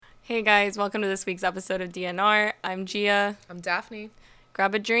Hey guys, welcome to this week's episode of DNR. I'm Gia. I'm Daphne.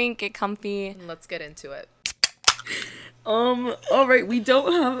 Grab a drink, get comfy. And let's get into it. Alright, we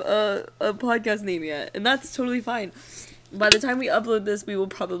don't have a podcast name yet, and that's totally fine. By the time we upload this, we will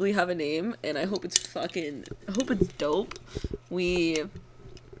probably have a name, and I hope it's dope. We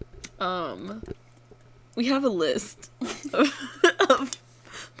have a list of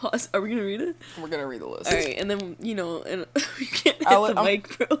pause. Are we gonna read it? We're gonna read the list. Alright, and then, and we can't hit the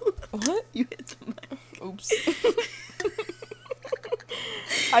mic, bro. What? You hit the mic. Oops.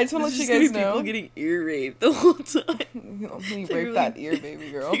 I just want to let you guys know. People getting ear raped the whole time. Let me rape that ear,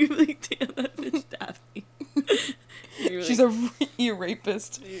 baby girl. You're like, damn, that bitch Daphne. She's a ear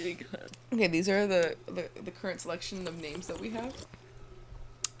rapist. Okay, these are the current selection of names that we have.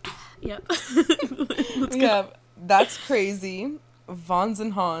 Yep. We have That's Crazy, Vons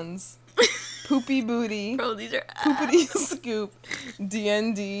and Hans, Poopy Booty, Bro, these are Poopity Scoop,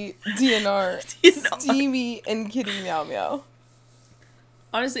 DND, DNR, Steamy, and Kitty Meow Meow.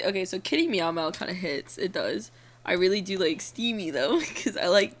 Honestly, okay, so Kitty Meow Meow kind of hits. It does. I really do like Steamy, though, because I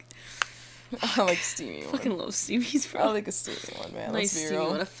like Steamy one. Fucking love Steamies, bro. I like a steamy one, man. Nice Let's be steamy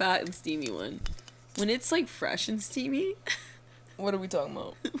real. one, a fat and steamy one. When it's, like, fresh and steamy... What are we talking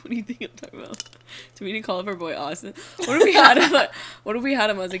about? What do you think I'm talking about? Do we need to call up our boy Austin? What if we had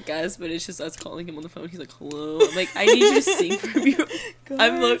him as a guest, but it's just us calling him on the phone? He's like, hello. I'm like, I need you to sing for me.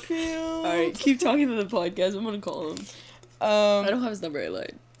 I'm like, alright, keep talking to the podcast. I'm gonna call him. I don't have his number. I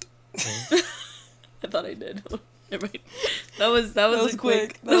lied. I thought I did. Never mind. That was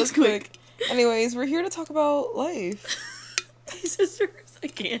quick. That was quick. Anyways, we're here to talk about life. Hey, sisters, I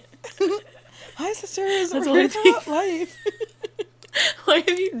can't. Hi, sisters. That's We're all I here to talk about life. Why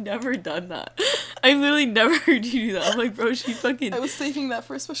have you never done that? I've literally never heard you do that. I'm like, bro, she fucking... I was saving that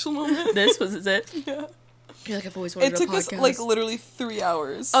for a special moment. This was it? Yeah. You're like, I've always wanted It a took podcast. us, like, literally 3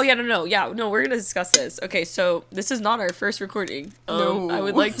 hours. Oh, yeah, no, we're gonna discuss this. Okay, so this is not our first recording. No. I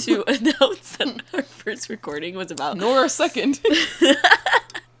would like to announce that our first recording was about... Nor our second.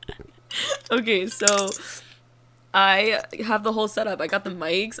 Okay, so I have the whole setup. I got the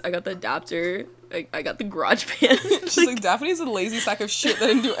mics, I got the adapter, I got the garage band. She's like, Daphne's a lazy sack of shit that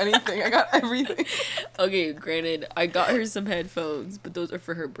didn't do anything. I got everything. Okay, granted, I got her some headphones, but those are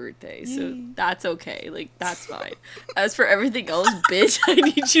for her birthday, so that's okay. Like, that's fine. As for everything else, bitch, I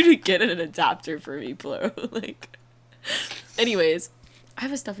need you to get an adapter for me, bro. Like, anyways, I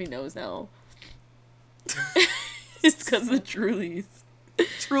have a stuffy nose now. It's because of the Trulies.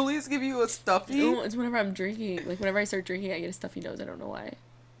 Trulies give you a stuffy? No, it's whenever I'm drinking. Like, whenever I start drinking, I get a stuffy nose. I don't know why.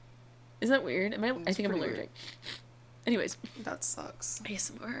 Isn't that weird? I think I'm allergic. Weird. Anyways. That sucks.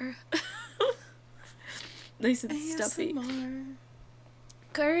 ASMR. Nice and ASMR. stuffy.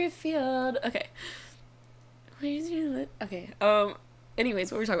 Curryfield. Okay. Okay.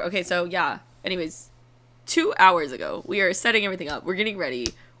 Anyways, what were we talking about? Okay, so, yeah. Anyways, 2 hours ago, we are setting everything up. We're getting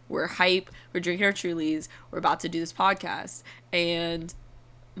ready. We're hype. We're drinking our Trulies. We're about to do this podcast. And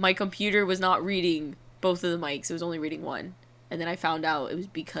my computer was not reading both of the mics. It was only reading one. And then I found out it was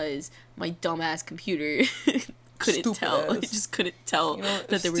because my dumbass computer couldn't tell. It just couldn't tell that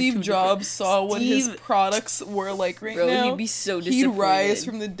there were Steve Jobs saw what his products were like right now. He'd be so disappointed. He'd rise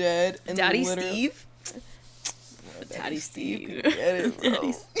from the dead. And Daddy Steve? Daddy Steve. You could get it, bro.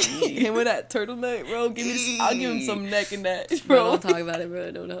 Daddy Steve. Him with that turtleneck, bro. I'll give him some neck in that, Bro, bro. don't talk about it,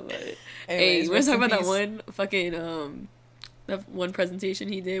 bro. Don't talk about it. Anyways, hey, we're talking about that one fucking, that one presentation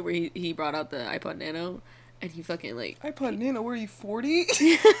he did where he brought out the iPod Nano. And he fucking, like... iPod Nano, were you 40?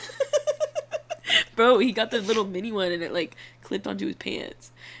 Bro, he got the little mini one and it, like, clipped onto his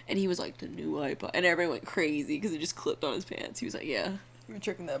pants. And he was like, the new iPod. And everyone went crazy because it just clipped on his pants. He was like, yeah. You were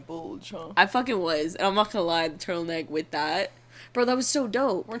checking that bulge, huh? I fucking was. And I'm not gonna lie, the turtleneck with that. Bro, that was so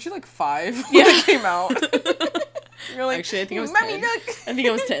dope. Weren't you, like, 5 when Yeah. it came out? You're like, actually, I think I was Mommy, 10. look! I think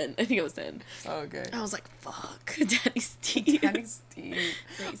I was 10. Oh, okay. I was like, fuck. Daddy Steve. Daddy Steve.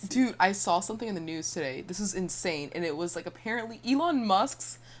 Dude, I saw something in the news today. This is insane. And it was like apparently Elon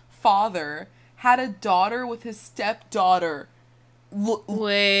Musk's father had a daughter with his stepdaughter.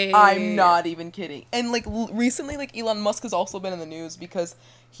 Wait. I'm not even kidding. And like recently, like Elon Musk has also been in the news because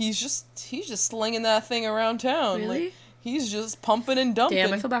he's just slinging that thing around town. Really? Like he's just pumping and dumping.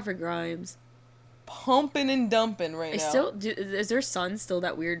 Damn, I feel bad for Grimes. Pumping and dumping right now. Is their son still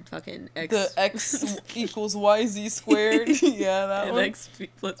that weird fucking X? The X equals YZ squared. Yeah, that one. MX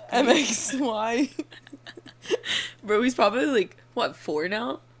plus P. MXY. Bro, he's probably like, what, 4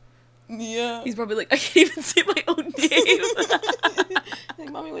 now? Yeah. He's probably like, I can't even say my own name.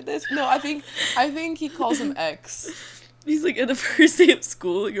 Like, mommy with this. No, I think he calls him X. He's like in the first day of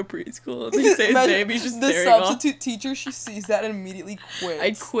school, like a preschool, and they say his name, he's just the staring substitute off. teacher, she sees that and immediately quits.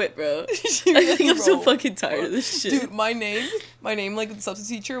 I quit, bro. She I think really I'm so wrote, fucking tired of this shit. Dude, my name, like the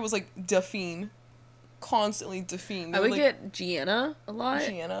substitute teacher was like Daphne. Constantly Daphne. I would get Gianna a lot.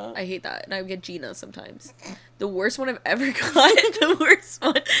 Gianna. I hate that. And I would get Gina sometimes. The worst one I've ever gotten. The worst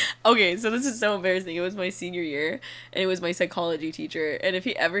one. Okay, so this is so embarrassing. It was my senior year, and it was my psychology teacher. And if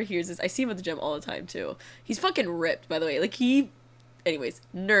he ever hears this, I see him at the gym all the time, too. He's fucking ripped, by the way. Like, anyways,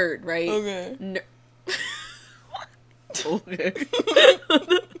 nerd, right? Okay. Okay.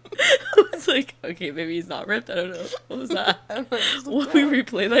 I was like, okay, maybe he's not ripped. I don't know. What was that? I don't know. When we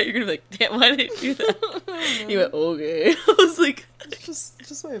replay that, you're gonna be like, damn, why did you do that? You went, okay. I was like,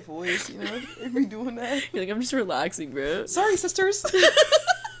 just my voice, you know? I'd be doing that. You're like, I'm just relaxing, bro. Sorry, sisters.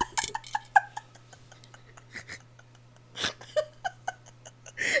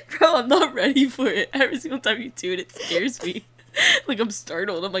 Bro, I'm not ready for it. Every single time you do it, it scares me. Like, I'm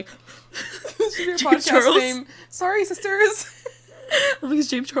startled. I'm like, This should be your James podcast Charles? name. Sorry, sisters. I'm like, is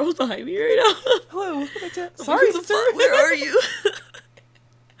James Charles behind me right now? Hello, welcome back to... I'm Sorry, like, who the sister. fuck? Where are you?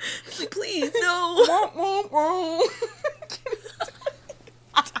 Like, please, no. Womp, womp, womp.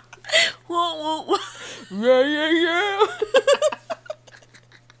 Whoa, whoa, whoa. Yeah.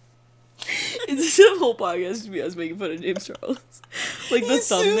 Is this a whole podcast to be us making fun of James Charles? Like, the He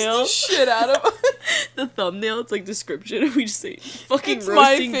thumbnail. sues the shit out of us. The thumbnail, it's like description, and we just say fucking It's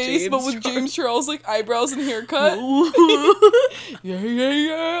my roasting face, James but with Charles. James Charles, like, eyebrows and haircut. Ooh.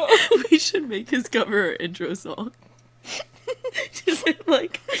 Yeah. We should make his cover our intro song. Just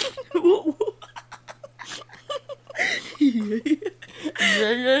like, whoa, whoa.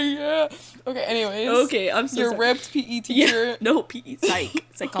 Yeah. Okay, anyways. Okay, I'm so Your sorry. ripped PE teacher. Yeah, no, PE,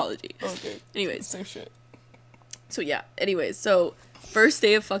 psychology. Okay. Anyways, Same shit. so yeah, anyways, so first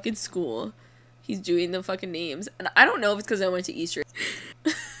day of fucking school, he's doing the fucking names, and I don't know if it's because I went to Easter.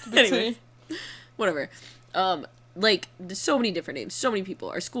 Anyways, whatever. Like, there's so many different names, so many people.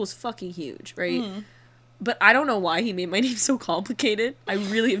 Our school's fucking huge, right? But I don't know why he made my name so complicated. I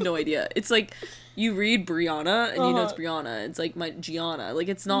really have no idea. It's like, you read Brianna, and you know it's Brianna. It's like my Gianna. Like,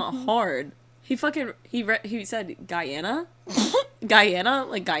 it's not hard. He said Guyana? Guyana?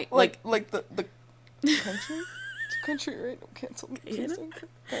 Like, like the country? It's a country, right? Don't cancel me. Guyana?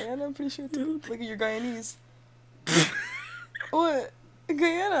 Guyana, I'm pretty sure it's like you're Guyanese. What?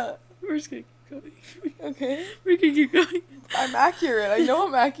 Guyana. We're just gonna keep going. Okay. We're gonna keep going. I'm accurate. I know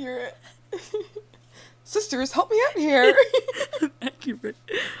I'm accurate. Sisters, help me out here. I'm accurate.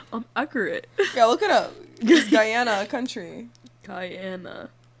 I'm accurate. Yeah, look it up. Is Guyana a country? Guyana.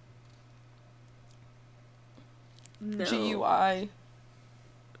 No. GUI.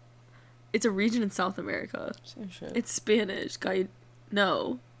 It's a region in South America. Same shit. It's Spanish.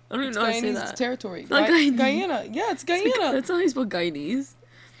 No. I don't even It's know how to say Guyanese that. territory. Not Guyanese. Guyana. Yeah, it's Guyana. That's not how you spell Guyanese.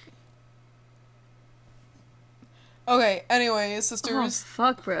 Okay, anyways, Oh, sisters.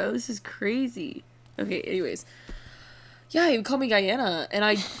 fuck, bro. This is crazy. Okay, anyways. Yeah, he would call me Guyana, and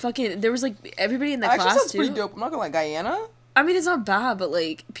I fucking... There was, like, everybody in the Actually, class, sounds too. pretty dope. I'm not gonna lie, Guyana? I mean, it's not bad, but,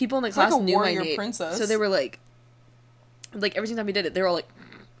 like, people in the class like a knew my warrior name. princess. So they were, like, every single time he did it, they were all, like...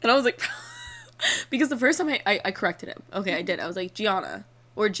 And I was, like... because the first time I corrected him. Okay, I did. I was, like, Gianna.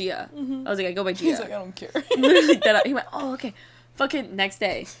 Or Gia. I was, like, I go by Gia. He's like, I don't care. Literally dead out. He went, oh, okay. Fucking next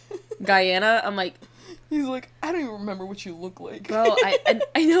day. Guyana, I'm like... He's like, I don't even remember what you look like. Bro,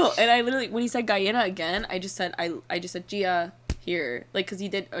 I know. And I literally... When he said Guyana again, I just said Gia here. Like, because he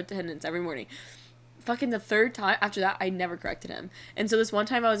did attendance every morning. Fucking the third time after that, I never corrected him. And so this one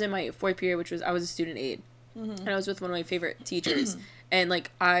time I was in my fourth period, which was... I was a student aide. And I was with one of my favorite teachers. And,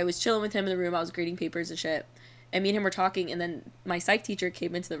 like, I was chilling with him in the room. I was grading papers and shit. And me and him were talking, and then my psych teacher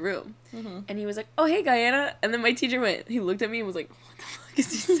came into the room. And he was like, oh, hey, Guyana. And then my teacher he looked at me and was like, what the fuck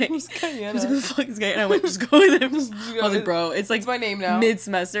is he saying? Who's Guyana? He was like, who the fuck is Guyana? I went, just go with him. I was like, bro, it's like It's my name now.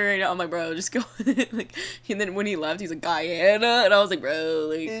 mid-semester right now. I'm like, bro, just go with it. Like, and then when he left, he's like, Guyana. And I was like, bro,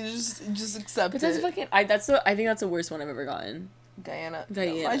 like. Just accept But it. that's fucking, I think that's the worst one I've ever gotten. Guyana.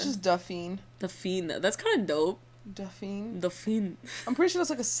 Guyana. Mine's just Dauphine. The Fiend. That's kind of dope. Dauphine. The Fiend. I'm pretty sure that's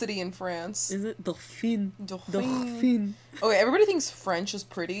like a city in France. Is it? The Fiend. Dauphine. The Fiend. Okay, everybody thinks French is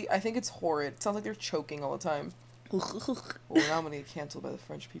pretty. I think it's horrid. It sounds like they're choking all the time. Oh, now I'm gonna get canceled by the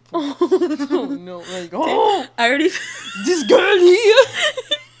French people. Oh no, like, oh, I already. this girl here.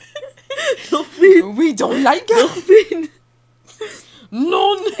 The Fiend. We don't like her. The Fiend.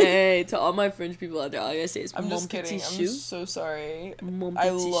 None. Hey, to all my French people out there, all I gotta say is I'm Mon just kidding. Petit I'm Chou. so sorry. Mon I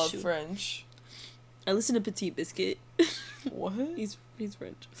Petit love Chou. French. I listen to Petit Biscuit. What? He's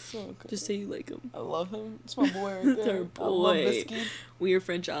French. So good. Just say you like him. I love him. It's my boy right It's there. our I love boy. Biscuit. We are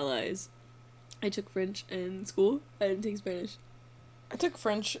French allies. I took French in school. I didn't take Spanish. I took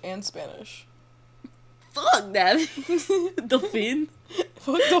French and Spanish. Fuck that. Dolphin.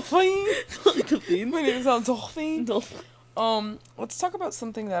 Fuck Dolphin. Fuck Dolphin. My name is Dolphin. Dolphin. Let's talk about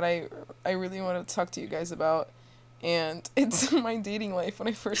something that I really want to talk to you guys about. And it's my dating life when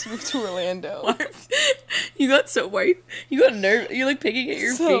I first moved to Orlando. You got so white. You got nervous. You're like picking at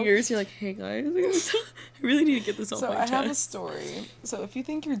your fingers. You're like, hey guys, I really need to get this off my chest. So I have a story. So if you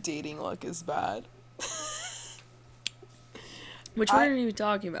think your dating luck is bad. Which one are you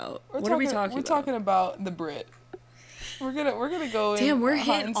talking about? What are we talking about? We're talking about the Brit. We're gonna go in. Damn, we're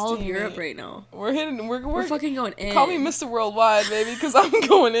hitting all of Europe right now. We're fucking going in. Call me Mr. Worldwide, baby, because I'm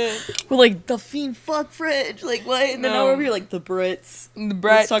going in. We're like, the fiend, fuck French. Like, what? And then over here, like, the Brits. The Brits.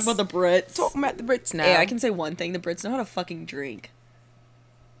 Let's talk about the Brits. Talking about the Brits now. Hey, I can say one thing. The Brits know how to fucking drink.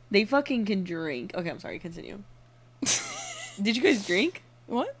 They fucking can drink. Okay, I'm sorry. Continue. Did you guys drink?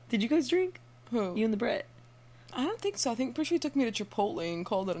 What? Did you guys drink? Who? You and the Brit. I don't think so. I think pretty sure he took me to Chipotle and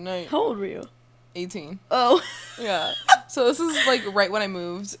called it a night. How old were you? 18. Oh. Yeah. So this is like right when I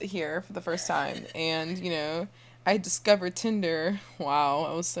moved here for the first time. And, you know, I discovered Tinder. Wow,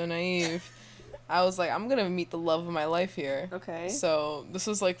 I was so naive. I was like, I'm going to meet the love of my life here. Okay. So this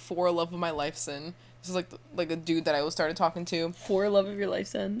was like 4 love of my life's in. This is like a dude that I started talking to. 4 love of your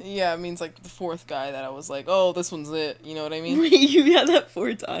life's in? Yeah, it means like the 4th guy that I was like, oh, this one's it. You know what I mean? Wait, you had that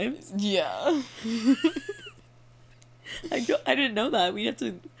 4 times? Yeah. I didn't know that. We have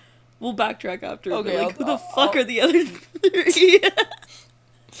to... We'll backtrack after. Okay, Like, who the fuck are the other 3?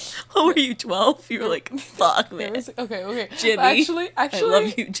 How were you, 12? You were like, fuck, man. Okay. Jimmy. Actually, I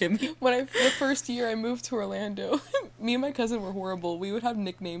love you, Jimmy. The first year I moved to Orlando, me and my cousin were horrible. We would have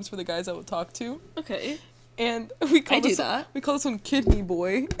nicknames for the guys I would talk to. Okay. And we called We call this one Kidney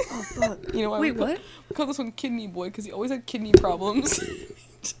Boy. Oh, fuck. You know why? Wait, what? We call this one Kidney Boy because he always had kidney problems.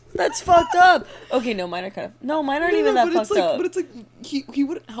 That's fucked up. Okay, no, mine are kind of... No, mine aren't even that fucked up. But it's like, he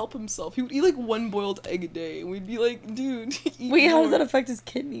wouldn't help himself. He would eat like 1 boiled egg a day. And we'd be like, dude, eat Wait, more. how does that affect his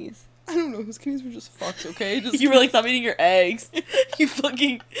kidneys? I don't know. His kidneys were just fucked, okay? You were like, stop eating your eggs. You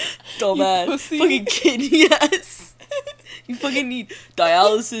fucking dumbass. You pussy. Fucking kidney ass. You fucking need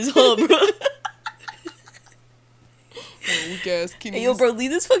dialysis, huh, bro? Weak ass kidneys. Hey, yo, bro,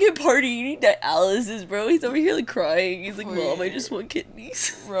 leave this fucking party. You need dialysis, bro. He's over here, like, crying. He's like, Mom, I just want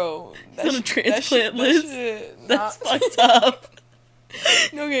kidneys. Bro. He's on a transplant list. That's not... fucked up.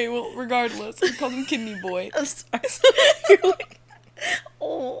 Okay, well, regardless. We called him Kidney Boy. I'm sorry. You're like,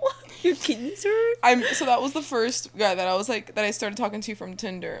 oh, your kidneys hurt? So that was the first guy that I was like, that I started talking to from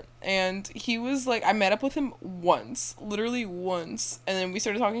Tinder. And he was like, I met up with him once. Literally once. And then we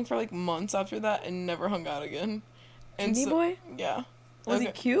started talking for like months after that and never hung out again. Kidney Boy? Yeah. Was he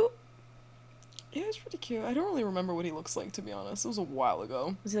cute? Yeah, he was pretty cute. I don't really remember what he looks like, to be honest. It was a while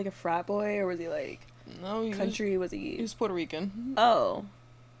ago. Was he like a frat boy, or was he like... No, country? Was he... He was Puerto Rican. Oh.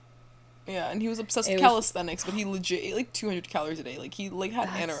 Yeah, and he was obsessed with calisthenics, but he legit ate like 200 calories a day. Like, he like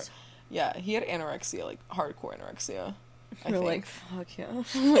had Yeah, he had anorexia, like hardcore anorexia. You're like, fuck yeah.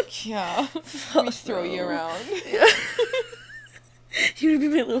 Like, yeah. Let me throw you around. Yeah. You would be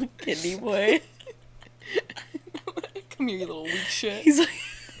my little kidney boy. Come here, you little weak shit. He's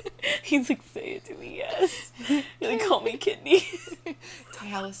like, say it to me, yes. You're like, call me kidney.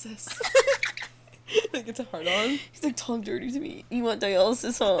 Dialysis. Like, it's a hard on. He's like, talk dirty to me. You want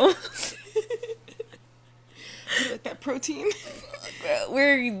dialysis, huh? You like that protein?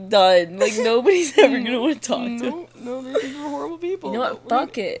 We're done. Like, nobody's ever gonna want to talk to us. No, they're horrible people. You know what?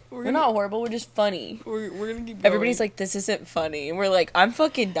 Fuck it. We're not horrible. We're just funny. We're gonna keep going. Everybody's like, this isn't funny. And we're like, I'm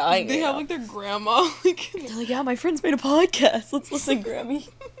fucking dying. They have, like, their grandma. Like, they're like, yeah, my friends made a podcast. Let's listen, Grammy.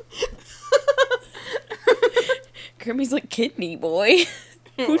 Grammy's like, kidney boy.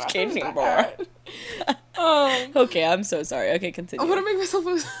 Who's kidney boy? Okay, I'm so sorry. Okay, continue. I'm gonna make myself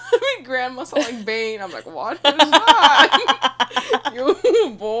grandma sound like Bane. I'm like, what is that? You were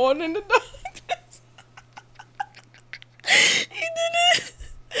born in the darkness. He did it.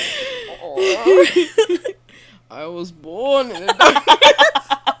 Oh. I was born in the darkness.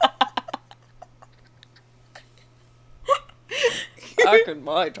 Back in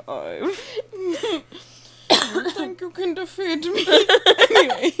my time. You think you can defeat me?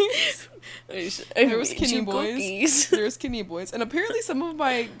 Anyways, there was Kidney Boys. There was Kidney Boys, and apparently some of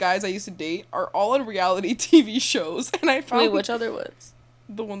my guys I used to date are all on reality TV shows. And I found which other ones?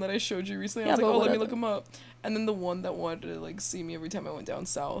 The one that I showed you recently. I was like, oh, let me look him up. And then the one that wanted to like see me every time I went down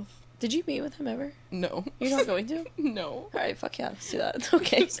south. Did you meet with him ever? No. You're not going to? No. Alright, fuck yeah, let's do that.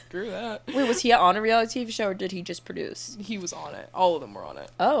 Okay. Screw that. Wait, was he on a reality TV show or did he just produce? He was on it. All of them were on it.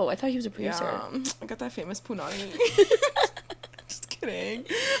 Oh, I thought he was a producer. Yeah. I got that famous punani. Just kidding. kidding.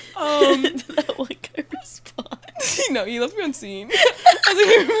 That one guy respond. No, he left me on scene. I was like,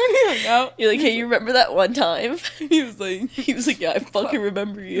 remember when he hung out? You're like, hey, you remember that one time? He was like, Yeah, I fucking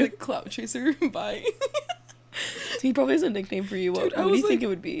remember you. like, clout chaser, bye. He probably has a nickname for you. Dude, What do you think it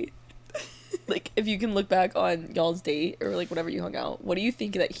would be? Like, if you can look back on y'all's date or like whatever you hung out, what do you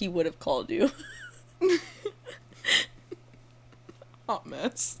think that he would have called you? Hot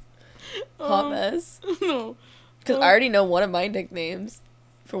mess. Hot mess? No. Because I already know one of my nicknames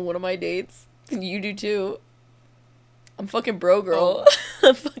from one of my dates. And you do too. I'm fucking bro girl.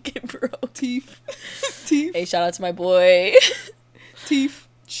 I'm fucking bro. Teeth. Teeth. Hey, shout out to my boy. Teeth.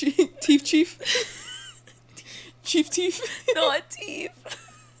 Teeth chief. Chief teeth. Not teeth.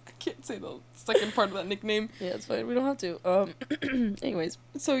 I can't say the second part of that nickname. Yeah, it's fine. We don't have to. Anyways.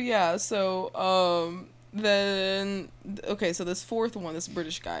 So yeah, then okay, so this fourth one, this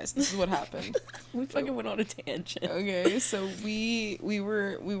British guy, so this is what happened. We fucking went on a tangent. Okay, so we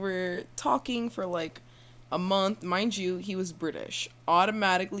were talking for like a month. Mind you, he was British.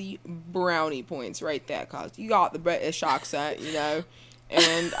 Automatically brownie points right there, cause you got the British accent, you know.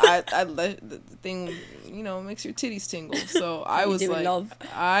 And I the thing, you know, makes your titties tingle. So I was like,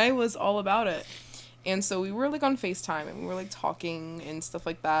 I was all about it. And so we were like on FaceTime and we were like talking and stuff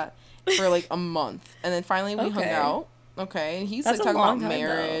like that for like a month. And then finally we hung out. Okay. And he's like talking about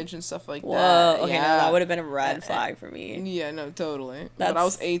marriage and stuff like that. Whoa. Okay, yeah. no, that would have been a red flag for me. Yeah, no, totally. But I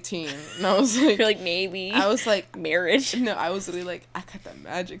was 18 and I was like, you're like, maybe. I was like, marriage. No, I was really like, I got that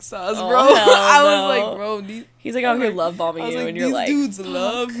magic sauce, bro. I was like, bro, he's like out here love bombing you, and you're like, these dudes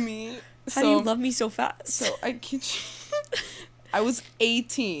love me. How do you love me so fast? So I kid you. I was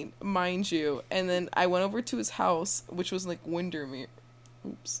 18, mind you, and then I went over to his house, which was like Windermere.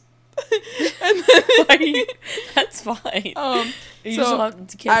 Oops. And then, that's fine. You so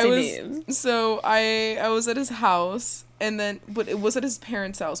just can't say names. So I was at his house, and then but it was at his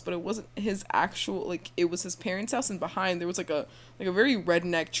parents' house, but it wasn't his actual, like, it was his parents' house, and behind there was like a very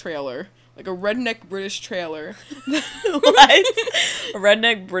redneck trailer. Like a redneck British trailer. What? A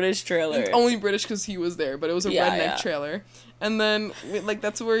redneck British trailer. Only British because he was there, but it was a redneck trailer. And then, like,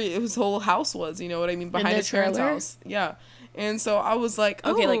 that's where his whole house was, you know what I mean? Behind his parents' house. Yeah. And so I was like,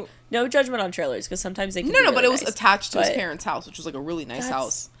 oh. Okay, like, no judgment on trailers, because sometimes they can No, but it was attached to his parents' house, which was, like, a really nice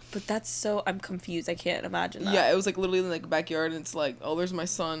house. But that's so, I'm confused. I can't imagine that. Yeah, it was, like, literally in, like, backyard, and it's like, oh, there's my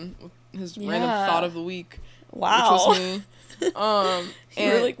son with his random thought of the week. Wow. Which was me.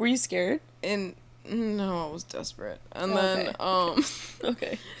 And were you scared? And no, I was desperate. And then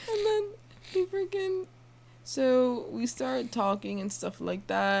okay. And then he freaking, so we started talking and stuff like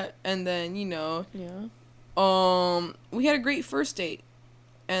that, and then, you know, we had a great first date.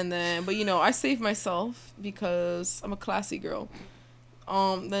 And then, but you know, I saved myself because I'm a classy girl.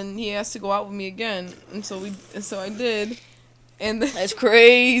 Then he asked to go out with me again, and so I did. And then, that's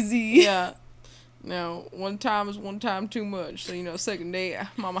crazy. Yeah. Now, one time is one time too much. So, you know, second date,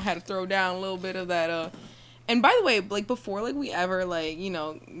 mama had to throw down a little bit of that, and by the way, like, before, like, we ever, like, you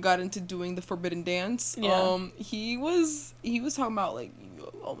know, got into doing the forbidden dance, he was talking about, like,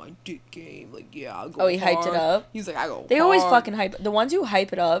 oh, my dick game, like, yeah, I'll go he hard. hyped it up? He was like, I go They hard. always fucking hype, the ones who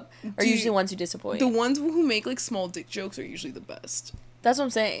hype it up are usually the ones who disappoint. The ones who make, like, small dick jokes are usually the best. That's what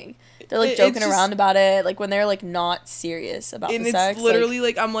I'm saying. They're, like, joking around about it, like, when they're, like, not serious about the sex. And it's literally,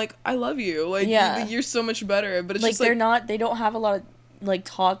 like, I'm like, I love you. Like, you're so much better. But it's like, just, like... they don't have a lot of, like,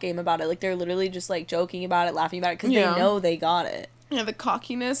 talk game about it. Like, they're literally just, like, joking about it, laughing about it, because they know they got it. Yeah, the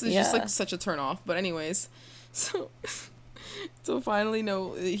cockiness is just, like, such a turn off. But anyways, so finally,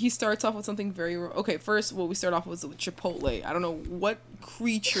 no, he starts off with something very... Okay, first, what we start off with was Chipotle. I don't know what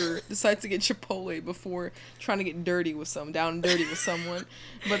creature decides to get Chipotle before trying to get dirty with down and dirty with someone.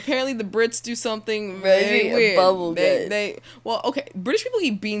 But apparently the Brits do something very weird. Well, okay, British people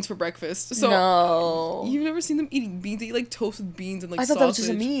eat beans for breakfast. So no. You've never seen them eating beans? They eat, like, toast with beans and, like, sausage. I thought that was just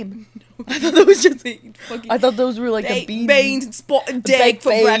a meme. I thought that was just... I thought those were, like, the beans. Beans and spotted egg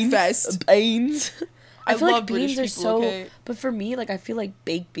for breakfast. Beans. I feel like British beans are people, so... okay? But for me, like, I feel like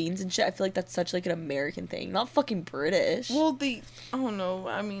baked beans and shit, I feel like that's such, like, an American thing. Not fucking British. Well, I don't know.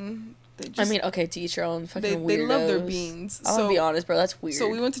 I mean, they just... okay, to each your own, fucking weirdos. They love their beans. I'm gonna be honest, bro, that's weird. So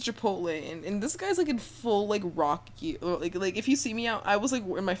we went to Chipotle, and this guy's, like, in full, like, rock gear. Like, if you see me out, I was, like,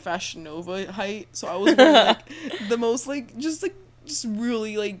 in my Fashion Nova height, so I was wearing, like, the most, like, just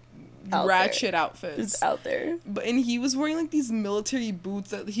really, like, ratchet outfits. Just out there. And he was wearing, like, these military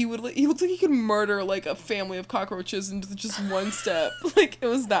boots that he looked like he could murder, like, a family of cockroaches in just one step. Like, it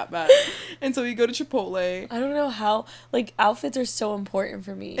was that bad. And so we go to Chipotle. I don't know how, like, outfits are so important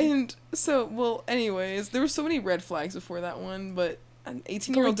for me. And so, well, anyways, there were so many red flags before that one, but an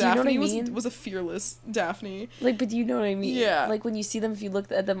 18-year-old do you know what I Daphne mean? was a fearless Daphne. Like, but do you know what I mean? Yeah. Like, when you see them, if you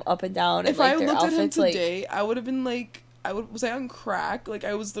look at them up and down, If and, like, I their looked at him outfits, today, I would have been like, was I on crack? Like,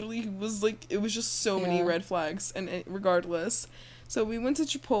 I was literally, it was just so many red flags, and regardless. So we went to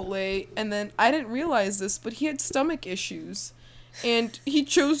Chipotle, and then I didn't realize this, but he had stomach issues. And he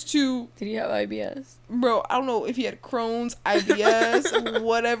chose to... Did he have IBS? Bro, I don't know if he had Crohn's, IBS,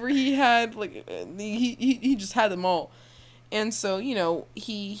 whatever he had. Like, he just had them all. And so, you know, we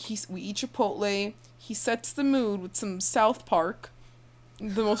eat Chipotle. He sets the mood with some South Park.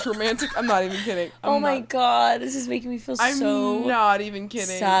 The most romantic... I'm not even kidding. Oh my god, this is making me feel so... I'm not even kidding.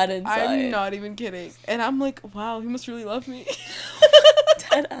 sad inside. I'm not even kidding. And I'm like, wow, he must really love me.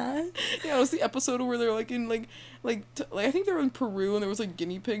 Dead ass. Yeah, it was the episode where they're like in like I think they were in Peru and there was like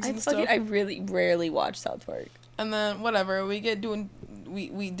guinea pigs and stuff. I really rarely watch South Park. And then whatever, we were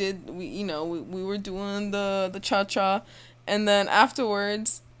doing the cha-cha, and then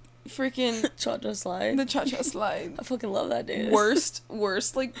afterwards freaking Cha-cha slide. the cha-cha slide. I fucking love that dance.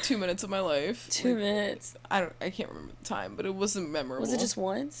 Worst like 2 minutes of my life. 2 minutes. I can't remember the time, but it wasn't memorable. Was it just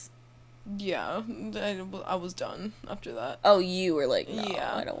once? Yeah, I was done after that. Oh, you were like, no,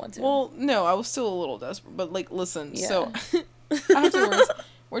 yeah, I don't want to. Well, no, I was still a little desperate, but like, listen, Yeah. so afterwards,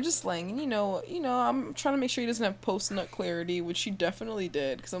 we're just slaying, and you know, I'm trying to make sure he doesn't have post-nut clarity, which he definitely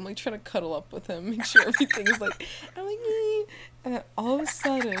did, because I'm like trying to cuddle up with him, make sure everything is like, I'm like, ee. And then all of a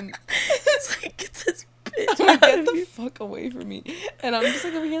sudden, it's like, get this bitch I'm like, out get of the here. fuck away from me, and I'm just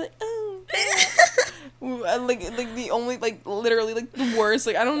like over here like, oh. like the only like literally like the worst,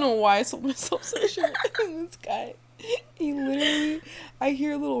 like I don't know why I sold myself so short. And this guy, he literally, I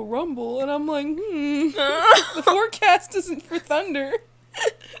hear a little rumble and I'm like, the forecast isn't for thunder.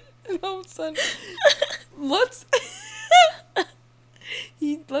 And all of a sudden,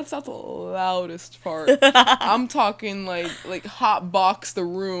 he lets out the loudest fart. I'm talking like hot box the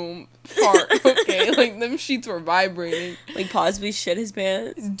room fart. Okay, like them sheets were vibrating. Like possibly shit his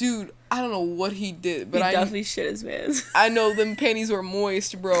pants. Dude, I don't know what he did, but He I definitely shit his pants. I know them panties were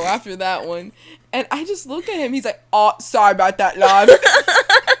moist, bro, after that one. And I just look at him, he's like, oh, sorry about that, love. And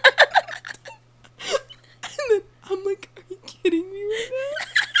then I'm like, are you kidding me right now?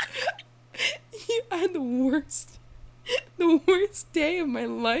 I had the worst day of my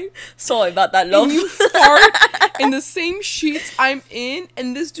life. Sorry about that, love. And you fart in the same sheets I'm in,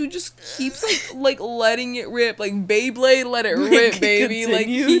 and this dude just keeps like letting it rip, like Beyblade, let it rip, baby. Like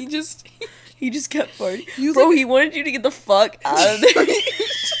he just kept farting. Bro, He wanted you to get the fuck out of there.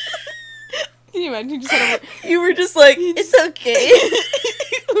 Can you imagine? He just had You were just like, it's okay.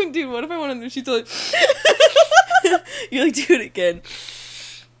 Dude, what if I wanted the sheets to like... You like, do it again.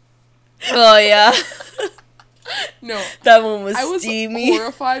 Oh yeah. No, that one was I was steamy.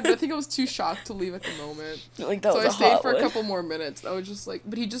 horrified, but I think I was too shocked to leave at the moment. Like that so was I a stayed hot for one. a couple more minutes. I was just like,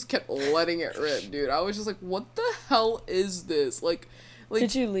 but he just kept letting it rip, dude. I was just like, what the hell is this? Like,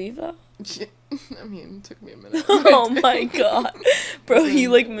 Did you leave though? I mean, it took me a minute. Oh my god, bro!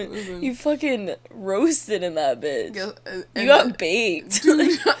 Listen, you fucking roasted in that bitch. Yeah, you got baked, dude.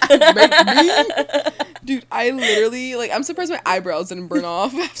 Baked me? Dude, I literally I'm surprised my eyebrows didn't burn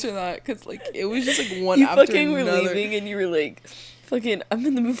off after that, because it was just one you after fucking another. were leaving and you were like, fucking, I'm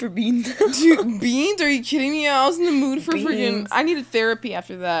in the mood for beans. Dude, beans? Are you kidding me? I was in the mood for freaking... I needed therapy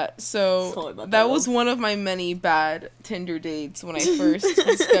after that. So that was one of my many bad Tinder dates when I first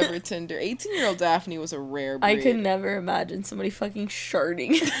discovered Tinder. 18-year-old Daphne was a rare breed. I could never imagine somebody fucking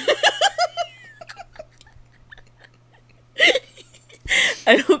sharding.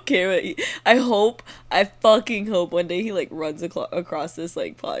 I don't care what I fucking hope one day he runs across this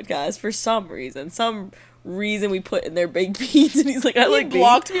podcast for some reason we put in there baked beans, and he's like, He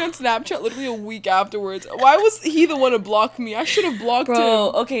blocked me on Snapchat literally a week afterwards. Why was he the one to block me? I should have blocked him.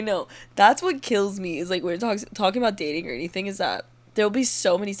 Bro, okay, no. That's what kills me is when we're talking about dating or anything, is that there'll be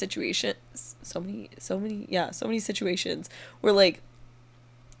so many situations where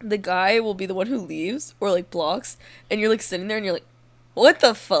the guy will be the one who leaves or blocks, and you're sitting there and you're like, what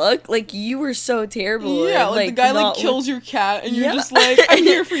the fuck? You were so terrible. Yeah, and, the guy kills your cat, and you're just like, I'm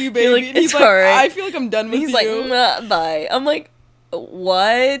here for you, baby. You're like, and he's it's like, alright. I feel like I'm done with he's you. He's like, nah, bye. I'm like,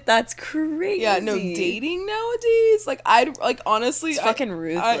 what? That's crazy. Yeah, no, dating nowadays, honestly, it's fucking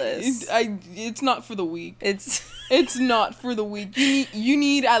ruthless. It's not for the weak. It's not for the weak. You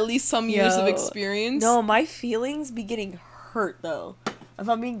need at least some years of experience. No, my feelings be getting hurt though. If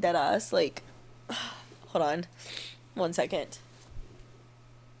I'm being dead ass, hold on, 1 second.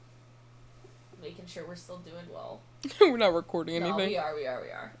 Making sure we're still doing well. We're not recording anything. No, we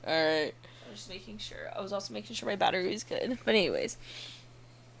are. Alright. I was just making sure. I was also making sure my battery was good. But anyways.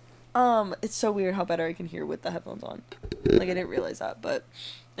 It's so weird how better I can hear with the headphones on. Like, I didn't realize that, but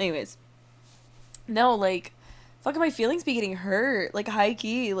anyways. No, like, fucking my feelings be getting hurt. Like, high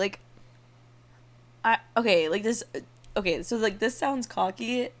key. Like, okay, so, like, this sounds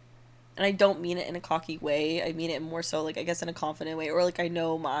cocky, and I don't mean it in a cocky way. I mean it more so, like, I guess in a confident way, or, like, I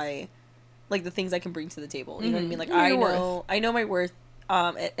know my, like, the things I can bring to the table. You know what I mean? Like, I know my worth,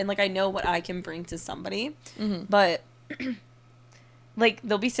 and, like, I know what I can bring to somebody, but... like,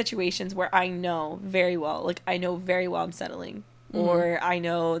 there'll be situations where I know very well I'm settling. Or I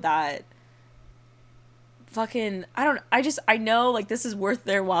know that fucking, I know, like, this is worth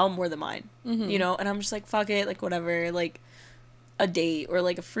their while more than mine. You know? And I'm just like, fuck it, like, whatever. Like, a date or,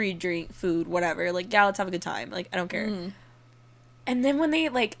 like, a free drink, food, whatever. Like, yeah, let's have a good time. Like, I don't care. And then when they,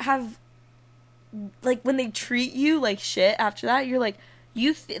 like, when they treat you like shit after that, you're like,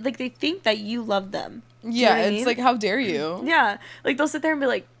 like, they think that you love them. Yeah, it's mean? Like, how dare you? Yeah. Like, they'll sit there and be,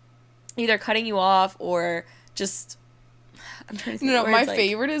 like, either cutting you off or just... I'm trying to think. No, my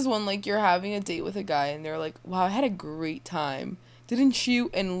favorite is when, like, you're having a date with a guy and they're like, wow, I had a great time. Didn't you?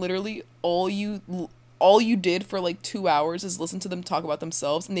 And literally all you did for, like, 2 hours is listen to them talk about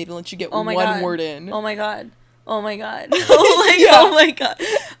themselves, and they didn't let you get one word in. Oh, my God. Oh, my God. Oh, my God.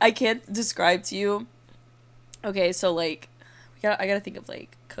 I can't describe to you. Okay, so, like, I gotta think of,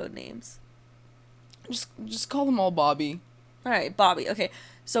 like, code names. Just call them all Bobby. All right, Bobby. Okay,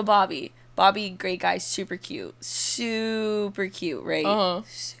 so Bobby, great guy, super cute, right?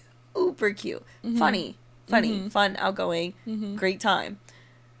 Super cute, funny, fun, outgoing, great time.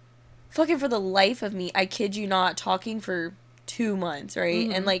 Fucking for the life of me, I kid you not, talking for 2 months, right?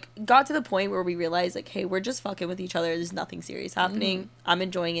 And, like, got to the point where we realized, like, hey, we're just fucking with each other. There's nothing serious happening. I'm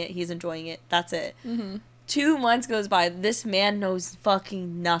enjoying it. He's enjoying it. That's it. 2 months goes by. This man knows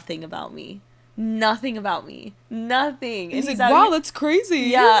fucking nothing about me. Nothing about me. Nothing. He's like, wow, that's crazy.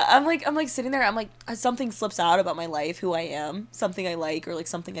 Yeah, I'm like sitting there, I'm like, something slips out about my life, who I am, something I like, or like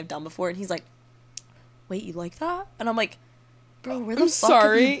something I've done before, and he's like, wait, you like that? And I'm like, bro, where the fuck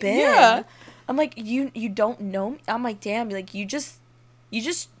have you been? Yeah. I'm like, you don't know me? I'm like, damn, like, you just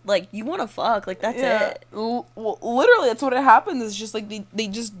like, you want to fuck, like, that's it. Well, literally, that's what it happens. It's just like they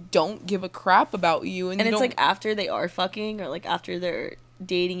just don't give a crap about you, and it's like after they are fucking, or like after they're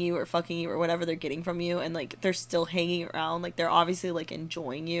dating you or fucking you or whatever they're getting from you, and like they're still hanging around, like they're obviously like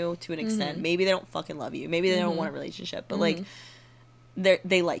enjoying you to an extent. Maybe they don't fucking love you, maybe they don't want a relationship, but like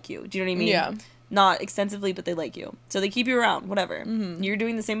they like you. Do you know what I mean? Yeah. Not extensively, but they like you, so they keep you around, whatever. You're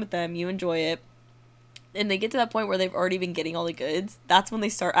doing the same with them, you enjoy it, and they get to that point where they've already been getting all the goods. That's when they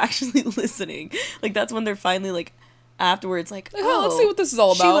start actually listening. Like, that's when they're finally like afterwards like, oh, let's see what this is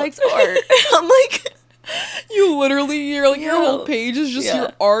all about. She likes art. I'm like, you're like, your whole page is just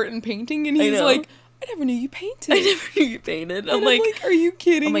your art and painting, and he's like, I never knew you painted. I'm like, are you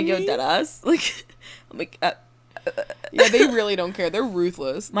kidding I'm like, me? yo, deadass. Like, I'm like, yeah, they really don't care. They're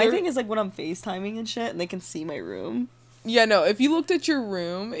ruthless. My thing is, like, when I'm FaceTiming and shit, and they can see my room. Yeah, no, if you looked at your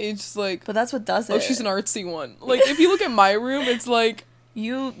room, it's like... But that's what does it. Oh, she's an artsy one. Like, if you look at my room, it's like...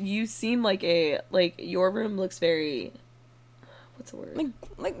 You seem like your room looks very... What's the word?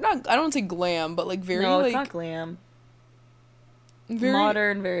 Like not, I don't want to say glam, but like very, no, like... it's not glam. Very...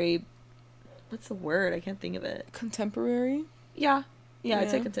 Modern, very... What's the word? I can't think of it. Contemporary? Yeah. Yeah,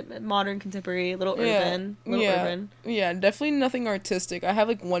 I'd say modern, contemporary, a little urban. Urban. Yeah, definitely nothing artistic. I have,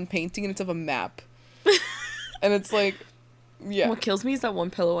 like, one painting, and it's of a map. And it's like... Yeah. What kills me is that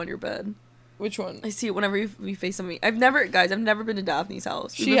one pillow on your bed. Which one? I see it whenever you FaceTime me. I've never been to Daphne's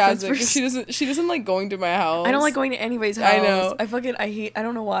house. She hasn't. She doesn't like going to my house. I don't like going to anybody's house. I know. I hate. I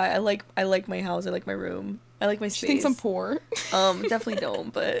don't know why. I like my house. I like my room. I like my space. She thinks I'm poor. Definitely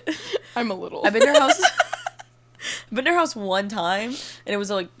don't. But I'm a little. I've been to her house. I've been to her house one time, and it was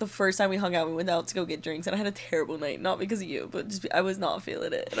like the first time we hung out. We went out to go get drinks, and I had a terrible night. Not because of you, but just I was not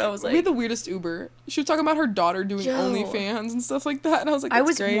feeling it. And I was like, we had the weirdest Uber. She was talking about her daughter doing OnlyFans and stuff like that, and I was like,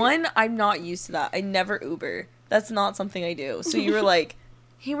 that's great. I'm not used to that. I never Uber. That's not something I do. So you were like,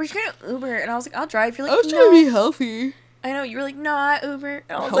 hey, we're just gonna Uber, and I was like, I'll drive. You're like, I was trying to be healthy. I know, you were like, no, I Uber.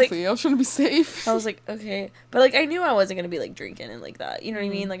 And I was healthy. I was trying to be safe. I was like, okay, but like I knew I wasn't gonna be like drinking and like that. You know what I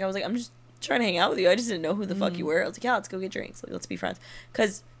mean? Like I was like, I'm just trying to hang out with you. I just didn't know who the fuck you were. I was like, yeah, let's go get drinks. Like, let's be friends.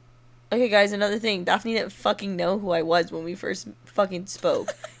 Because, okay, guys, another thing. Daphne didn't fucking know who I was when we first fucking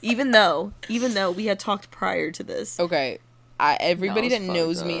spoke. even though we had talked prior to this. Okay. Everybody that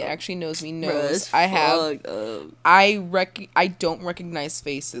knows me, actually knows me, knows I don't recognize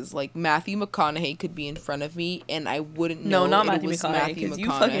faces. Like, Matthew McConaughey could be in front of me, and I wouldn't know. No, not Matthew McConaughey. Matthew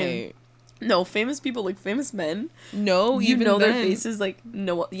McConaughey. No, famous people, like famous men. No, You even know their then. faces, like,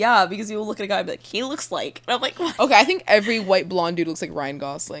 no, yeah, because you will look at a guy and be like, he looks like, and I'm like, what? Okay, I think every white blonde dude looks like Ryan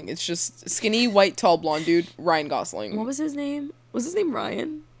Gosling. It's just skinny, white, tall, blonde dude, Ryan Gosling. What was his name? Was his name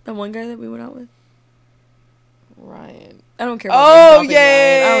Ryan? That one guy that we went out with? Ryan. I don't care about name dropping,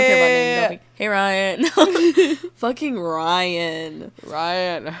 yeah. Ryan. I don't care about name dropping. Hey, Ryan. Fucking Ryan.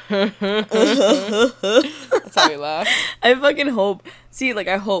 Ryan. That's how we laugh. I fucking hope. See, like,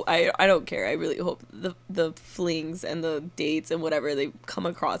 I don't care. I really hope the flings and the dates and whatever, they come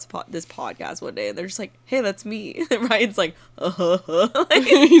across this podcast one day and they're just like, hey, that's me. And Ryan's like, like,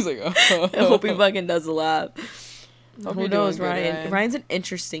 He's like, I hope he fucking does a laugh. Hope Who you're knows, doing good, Ryan? Ryan. Ryan's an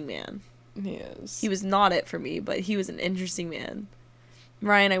interesting man. He is. He was not it for me, but he was an interesting man.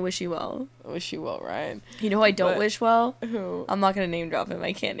 Ryan, I wish you well. I wish you well, Ryan. You know who I don't But- wish well? Who? I'm not gonna name drop him.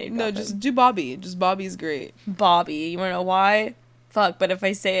 I can't name drop him. No, just do Bobby. Just Bobby's great. Bobby. You wanna know why? Fuck, but if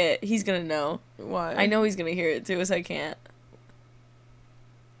I say it, he's gonna know. Why? I know he's gonna hear it too, so I can't.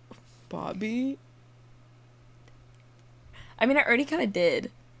 Bobby? I mean, I already kind of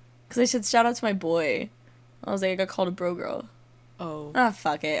did. Because I said shout out to my boy. I was like, I got called a bro girl. Oh. Ah,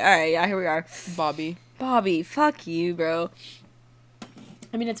 fuck it. Alright, yeah, here we are. Bobby. Bobby, fuck you, bro.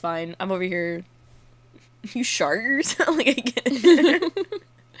 I mean, it's fine. I'm over here. You sharkers? Like, I get it.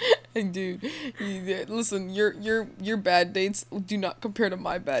 And dude, listen, your bad dates do not compare to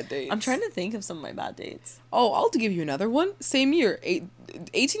my bad dates. I'm trying to think of some of my bad dates. Oh, I'll give you another one. Same year.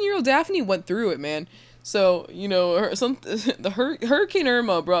 18-year-old Daphne went through it, man. So, you know, Hurricane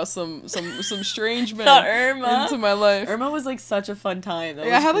Irma brought some strange men Not Irma. into my life. Irma was like such a fun time. That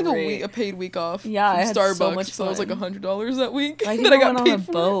Yeah, I was had like great. a paid week off. Yeah, from I had Starbucks, so much so it was like fun. $100 that week. I think that I went on a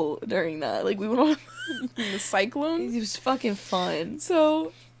for. boat during that. Like, we went on In the cyclone. It was fucking fun.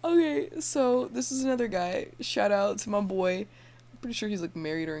 So, okay, so this is another guy. Shout out to my boy. I'm pretty sure he's like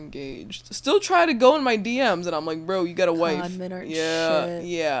married or engaged. Still try to go in my DMs, and I'm like, bro, you got a wife. God, men aren't Yeah, shit.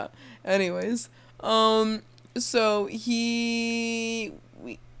 yeah. Anyways, so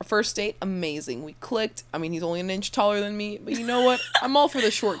first date, amazing. We clicked. I mean, he's only an inch taller than me, but you know what? I'm all for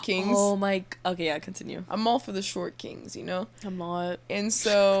the short kings. Oh my. Okay, yeah, continue. I'm all for the short kings, you know? I'm not. And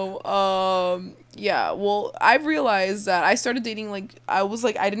so, yeah, well, I've realized that I started dating, like, I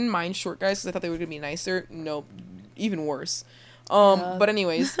didn't mind short guys because I thought they were going to be nicer. Nope, even worse. Yeah. But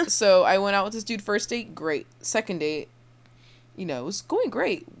anyways, so I went out with this dude, first date, great. Second date, you know, it was going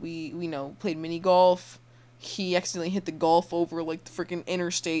great. We you know, played mini golf. He accidentally hit the golf over, like, the freaking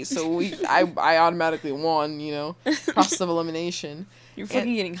interstate, so I automatically won, you know, process of elimination. You're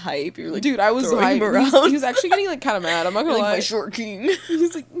fucking getting hype. You're like, Dude, I was throwing him hyped. around. He was actually getting, like, kind of mad. I'm not gonna like lie. my short king. He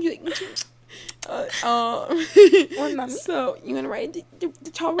was like What, mommy? so you want to ride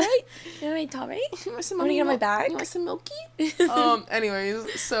the tall right? You want my top right? You want some Wanna get on my back? You want some milky?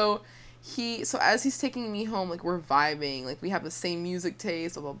 Anyways, so as he's taking me home, like, we're vibing, like, we have the same music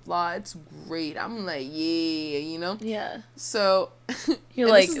taste, blah blah blah. It's great. I'm like, yeah, you know. Yeah. So You're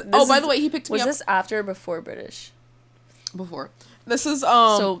and like. by the way, he picked me Was up this after or before British? before. This is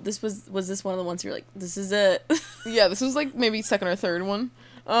So this was this one of the ones you're like, this is it? yeah, this was like maybe second or third one.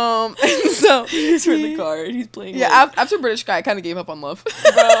 And so He's for the card. He's playing. yeah, like, after British guy, I kind of gave up on love.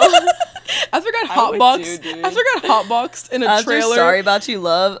 bro. After I got I would hotboxed, too, dude. after I got hotboxed in a After trailer. sorry about you,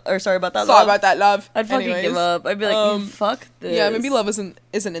 love, or sorry about that. Sorry love, about that, love. I'd fucking give Anyways, up. I'd be like, fuck this. Yeah, maybe love isn't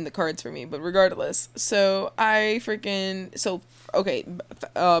in the cards for me, but regardless. So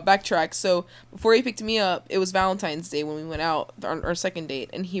backtrack. So before he picked me up, it was Valentine's Day when we went out on our second date,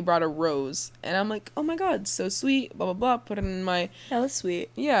 and he brought a rose, and I'm like, oh my god, so sweet, blah blah blah. Put it in my Yeah, that's sweet.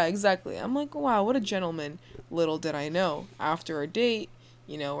 yeah, exactly. I'm like, wow, what a gentleman. Little did I know, after our date,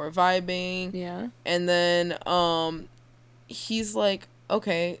 you know, we're vibing. Yeah. And then he's like,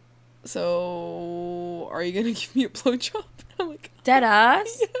 okay, so are you gonna give me a blowjob? I'm like, Dead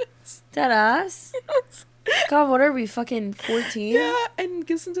ass. yes. Dead ass. Yes. God, what are we, fucking 14? Yeah, and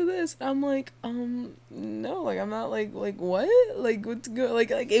listen to this. I'm like, no, like, I'm not like what? Like, what's good? Like,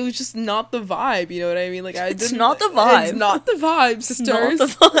 it was just not the vibe, you know what I mean? Like, It's not the vibe. It's not the vibe, sisters. Not the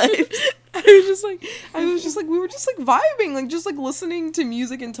vibe. I was just like, we were just like vibing, like, just like listening to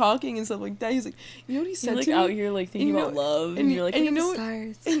music and talking and stuff like that. He's like, you know what he said You're like to me? out here like thinking You know- about love, and you're like, and you you know know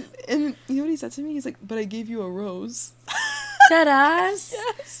what- stars. And you know what he said to me? He's like, but I gave you a rose. Dead ass.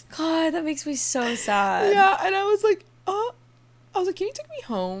 Yes. God, that makes me so sad. Yeah, and I was like, can you take me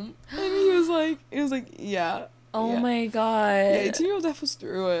home? And he was like, yeah. Oh yeah. my god. Yeah, 18-year-old Def was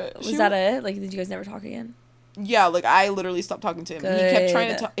through it. Was that it? Like, did you guys never talk again? Yeah, like, I literally stopped talking to him. And he kept trying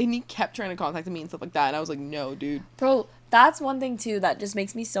to Good. talk, and he kept trying to contact me and stuff like that. And I was like, no, dude. Bro, that's one thing too that just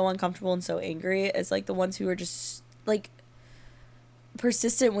makes me so uncomfortable and so angry is like the ones who are just like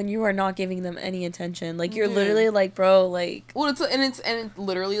persistent when you are not giving them any attention. Like, you're Dude. literally like, bro, like... Well, it's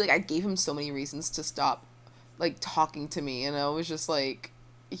literally, like, I gave him so many reasons to stop, like, talking to me, and I was just, like,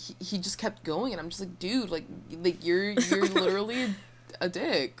 he just kept going, and I'm just like, dude, like you're literally a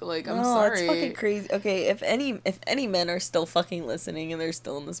dick. Like, I'm sorry. It's fucking crazy. Okay, if any men are still fucking listening and they're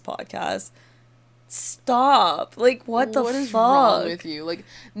still in this podcast, stop. Like, what the fuck? What is wrong with you? Like,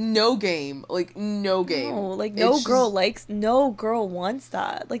 no game. Like, no game. No, like, no girl wants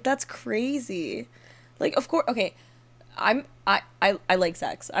that. Like, that's crazy. Like, of course, okay, I like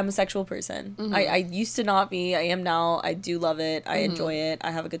sex. I'm a sexual person. Mm-hmm. I used to not be. I am now. I do love it. I enjoy it.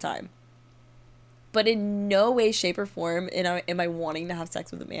 I have a good time. But in no way, shape, or form am I wanting to have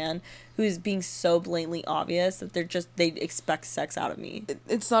sex with a man who's being so blatantly obvious that they expect sex out of me.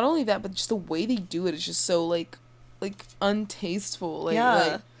 It's not only that, but just the way they do it is just so, like untasteful. Like, yeah.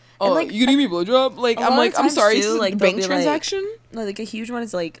 like, oh, and, like, you need me blowjob? Like, I'm like, I'm sorry, too, this is like, a bank they'll be transaction? Like a huge one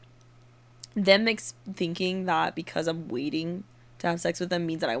is, like, them thinking that because I'm waiting to have sex with them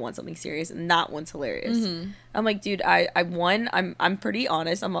means that I want something serious, and that one's hilarious. Mm-hmm. I'm like, dude, I'm pretty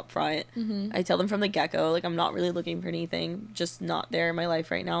honest. I'm upfront. Mm-hmm. I tell them from the get-go, like, I'm not really looking for anything, just not there in my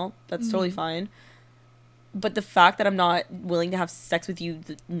life right now. That's totally fine. But the fact that I'm not willing to have sex with you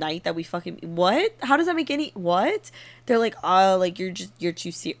the night that we fucking... What? How does that make any... What? They're like, oh, like, you're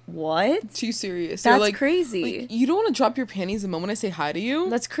too serious. What? Too serious. That's like, crazy. Like, you don't want to drop your panties the moment I say hi to you?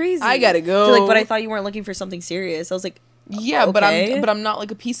 That's crazy. I gotta go. They're like, but I thought you weren't looking for something serious. I was like... Yeah, okay. but I'm not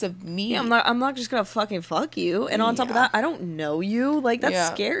like a piece of meat. Yeah, I'm not just gonna fucking fuck you. And on top of that, I don't know you. Like,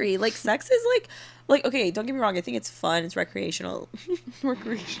 that's scary. Like, sex is like, okay, don't get me wrong, I think it's fun, it's recreational.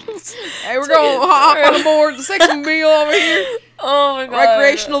 Recreational. Hey, we're gonna hop on board the sex meal over here. Oh my god.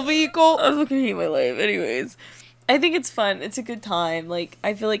 Recreational vehicle. I fucking hate my life. Anyways, I think it's fun. It's a good time. Like,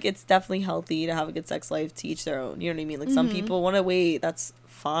 I feel like it's definitely healthy to have a good sex life, to each their own. You know what I mean? Like, some people want to wait. That's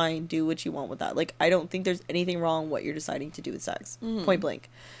fine. Do what you want with that. Like, I don't think there's anything wrong what you're deciding to do with sex. Point blank.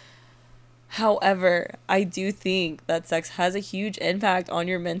 However, I do think that sex has a huge impact on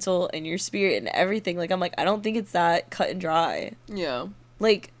your mental and your spirit and everything. Like, I'm like, I don't think it's that cut and dry. Yeah.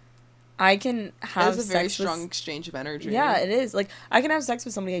 Like, I can have It's a very strong exchange of energy. Yeah, it is. Like, I can have sex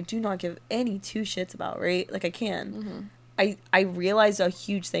with somebody I do not give any two shits about, right? Like, I can. I realized a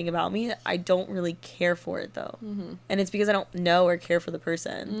huge thing about me. I don't really care for it, though. And it's because I don't know or care for the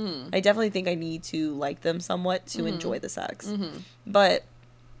person. I definitely think I need to like them somewhat to enjoy the sex. But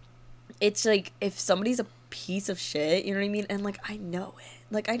it's like, if somebody's a piece of shit, you know what I mean? And, like, I know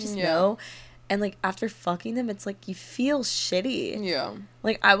it. Like, I just know. And, like, after fucking them, it's like, you feel shitty. Yeah.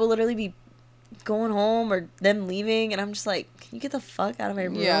 Like, I will literally be going home or them leaving, and I'm just like, can you get the fuck out of my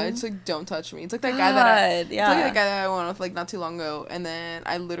room? Yeah, it's like, don't touch me. It's like that guy that yeah. It's like that guy that I went with, like, not too long ago, and then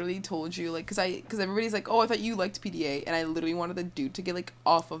I literally told you, like, because everybody's like, oh, I thought you liked PDA, and I literally wanted the dude to get, like,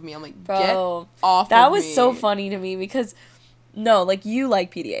 off of me. I'm like, bro, get off that of was me. so funny to me, because no, like, you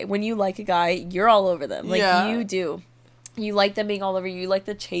like PDA. When you like a guy, you're all over them. Like, you do. You like them being all over you. You like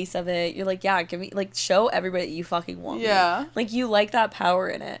the chase of it. You're like, yeah, give me, like, show everybody that you fucking want me. Like, you like that power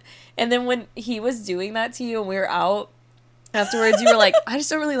in it. And then when he was doing that to you and we were out afterwards, you were like, I just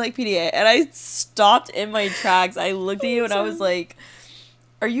don't really like PDA. And I stopped in my tracks. I looked at you and I was like,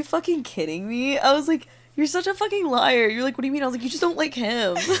 are you fucking kidding me? I was like, you're such a fucking liar. You're like, what do you mean? I was like, you just don't like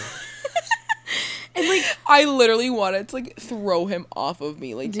him. And, like, I literally wanted to, like, throw him off of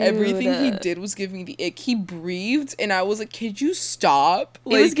me. Like, dude, everything he did was giving me the ick. He breathed, and I was like, could you stop?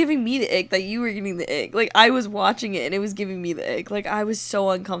 Like, it was giving me the ick that you were getting the ick. Like, I was watching it, and it was giving me the ick. Like, I was so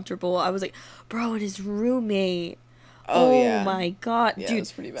uncomfortable. I was like, bro, and his roommate. Oh yeah. My God. Yeah, dude,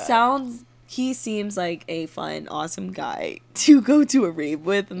 it's pretty bad. He seems like a fun, awesome guy to go to a rave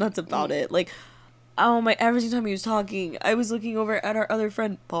with, and that's about it. Like, oh my, every time he was talking, I was looking over at our other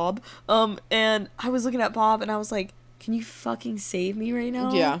friend, Bob, and I was looking at Bob, and I was like, can you fucking save me right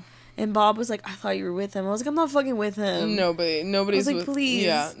now? Yeah. And Bob was like, I thought you were with him. I was like, I'm not fucking with him. Nobody's I was like, please.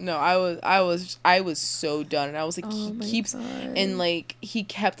 Yeah, no, I was so done, and I was like, Oh he keeps, God. And, like, he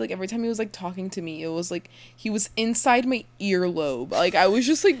kept, like, every time he was, like, talking to me, it was like he was inside my earlobe. Like, I was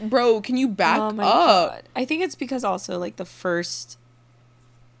just like, bro, can you back up? God. I think it's because also, like, the first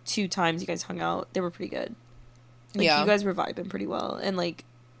 2 times you guys hung out, they were pretty good. Like, you guys were vibing pretty well, and, like,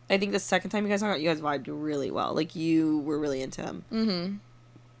 I think the second time you guys hung out, you guys vibed really well. Like, you were really into him.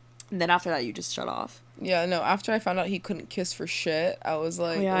 And then after that, you just shut off. Yeah, no, after I found out he couldn't kiss for shit, I was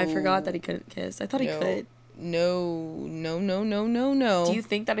like, oh, yeah, I forgot that he couldn't kiss. I thought he could. No. Do you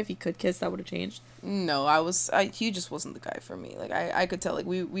think that if he could kiss, that would have changed? No, he just wasn't the guy for me. Like, I could tell, like,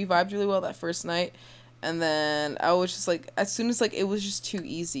 we vibed really well that first night, and then I was just, like, as soon as, like, it was just too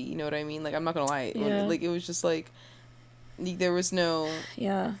easy, you know what I mean? Like, I'm not gonna lie. Yeah. Like, it was just, like, There was no...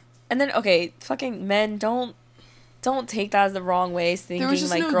 Yeah. And then, okay, fucking men, don't take that as the wrong way, thinking,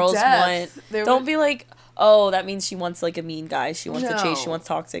 like, no girls depth. Don't be like, oh, that means she wants, like, a mean guy. She wants to chase. She wants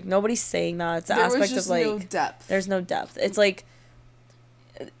toxic. Nobody's saying that. It's the aspect of, like... no depth. There's no depth. It's, like...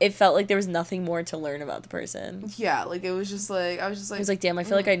 It felt like there was nothing more to learn about the person. Yeah, like, it was just, like... I was just, like... It was, like, damn, I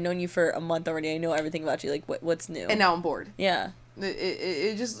feel like I've known you for a month already. I know everything about you. Like, what's new? And now I'm bored. Yeah.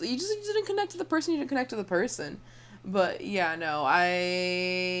 It just... You just didn't connect to the person. You didn't connect to the person. But, yeah, no.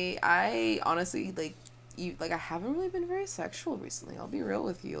 I honestly, like... I haven't really been very sexual recently. I'll be real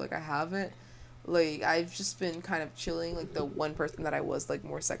with you. Like, I haven't. Like, I've just been kind of chilling. Like, the one person that I was, like,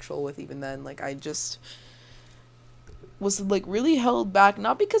 more sexual with, even then, like, I just was, like, really held back.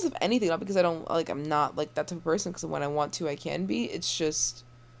 Not because of anything. Not because I don't, like, I'm not, like, that type of person. Because when I want to, I can be. It's just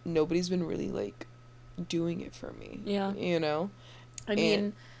nobody's been really, like, doing it for me. Yeah. You know? I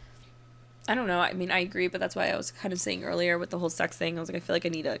mean... I don't know. I mean, I agree, but that's why I was kind of saying earlier with the whole sex thing. I was like, I feel like I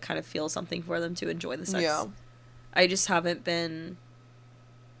need to kind of feel something for them to enjoy the sex. Yeah. I just haven't been...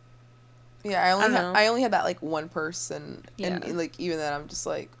 Yeah, I only had that, like, one person. Yeah. And, like, even then, I'm just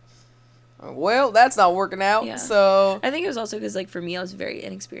like, well, that's not working out, yeah. So... I think it was also because, like, for me, I was very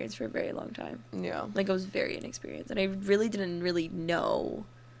inexperienced for a very long time. Yeah. Like, I was very inexperienced. And I really didn't really know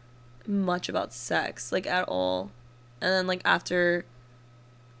much about sex, like, at all. And then, like, after...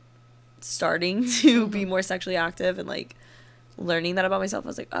 starting to be more sexually active and like learning that about myself, I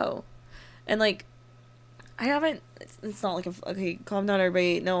was like, oh. And like I haven't, it's not like okay, calm down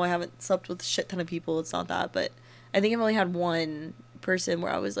everybody, no, I haven't slept with a shit ton of people, it's not that, but I think I've only had one person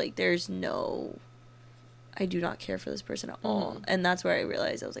where I was like, I do not care for this person at all. And that's where I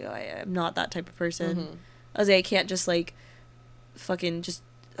realized I was like, oh, I'm not that type of person. I was like, I can't just like fucking just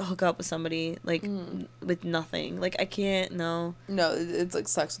hook up with somebody like with nothing. Like, I can't. No, it's like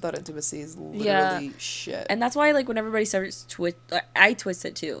sex without intimacy is literally shit. And that's why, like, when everybody starts I twist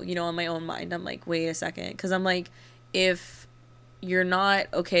it too, you know, in my own mind. I'm like, wait a second, because I'm like, if you're not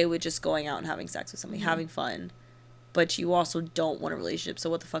okay with just going out and having sex with somebody, having fun, but you also don't want a relationship, so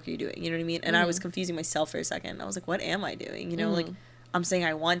what the fuck are you doing? You know what I mean? And I was confusing myself for a second. I was like, what am I doing? You know, like, I'm saying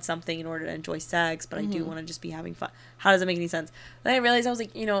I want something in order to enjoy sex, but I do want to just be having fun. How does it make any sense? Then I realized I was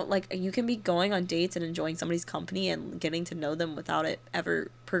like, you know, like, you can be going on dates and enjoying somebody's company and getting to know them without it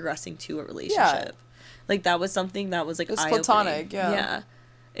ever progressing to a relationship. Yeah. Like, that was something that was, like, eye-opening. It's platonic, yeah. Yeah.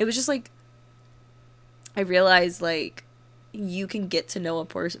 It was just, like, I realized, like, you can get to know a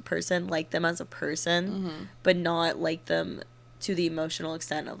person, like them as a person, but not like them to the emotional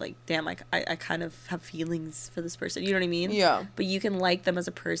extent of like, damn, I kind of have feelings for this person. You know what I mean? Yeah. But you can like them as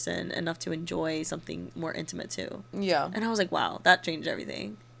a person enough to enjoy something more intimate too. Yeah. And I was like, wow, that changed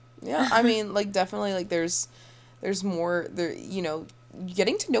everything. Yeah. I mean, like, definitely, like, there's more there, you know,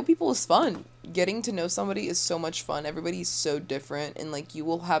 getting to know people is fun. Getting to know somebody is so much fun. Everybody's so different, and like, you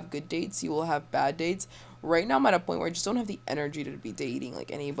will have good dates, you will have bad dates. Right now I'm at a point where I just don't have the energy to be dating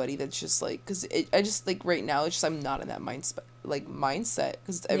like anybody that's just like, because I just like right now it's just I'm not in that mindset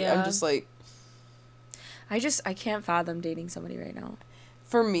because I'm just like, I can't fathom dating somebody right now.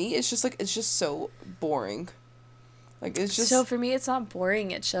 For me, it's just like, it's just so boring. Like, it's just, so for me it's not boring,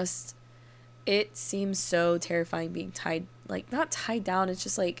 it's just, it seems so terrifying being tied, like, not tied down, it's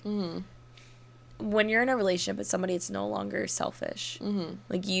just like when you're in a relationship with somebody, it's no longer selfish.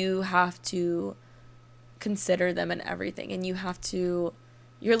 Like, you have to consider them and everything, and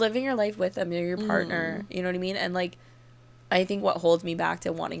you're living your life with them, you're your partner, you know what I mean? And like, I think what holds me back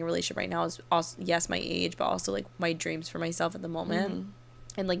to wanting a relationship right now is also, yes, my age, but also like my dreams for myself at the moment,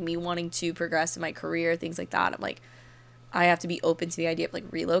 and like me wanting to progress in my career, things like that. I'm like, I have to be open to the idea of like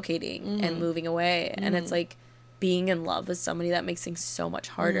relocating and moving away, and it's like being in love with somebody that makes things so much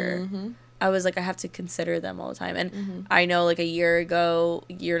harder. I was like, I have to consider them all the time, and I know like a year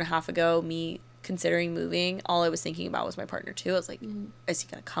and a half ago, me considering moving, all I was thinking about was my partner too. I was like, is he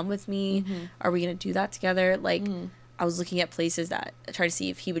gonna come with me? Are we gonna do that together? Like, I was looking at places that trying to see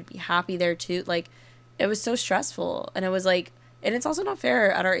if he would be happy there too. Like, it was so stressful, and it was like, and it's also not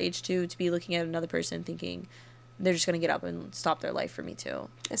fair at our age too to be looking at another person thinking they're just gonna get up and stop their life for me too.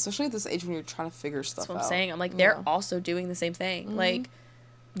 Especially at this age when you're trying to figure stuff out. That's what I'm saying. I'm like, they're also doing the same thing. Like,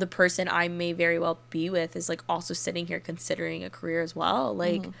 the person I may very well be with is like also sitting here considering a career as well.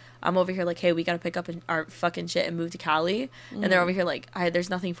 Like, I'm over here like, hey, we gotta pick up our fucking shit and move to Cali, and they're over here like,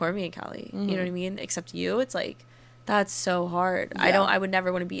 there's nothing for me in Cali. You know what I mean? Except you. It's like, that's so hard. Yeah. I would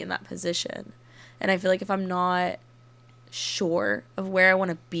never want to be in that position, and I feel like if I'm not sure of where I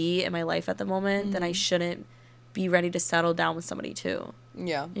want to be in my life at the moment, then I shouldn't be ready to settle down with somebody too.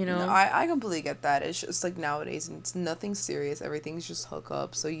 Yeah. You know? No, I completely get that. It's just like nowadays, and it's nothing serious. Everything's just hook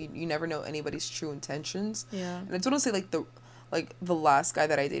up. So you never know anybody's true intentions. Yeah. And I just want to say like the last guy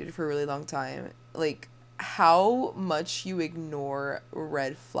that I dated for a really long time, like how much you ignore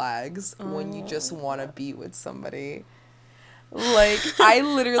red flags when you just want to be with somebody. Like, I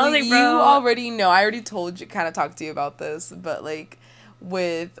literally, you already know, I already told you, kind of talked to you about this, but, like,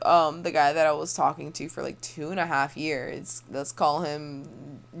 with, the guy that I was talking to for, like, 2.5 years, let's call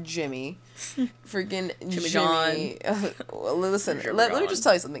him Jimmy. Freaking Jimmy. Listen, let me just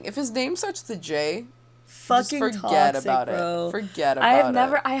tell you something. If his name starts with a J, fucking just forget toxic, about bro. it. Forget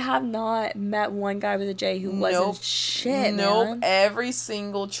about it. I have not met one guy with a J who wasn't shit, man. Every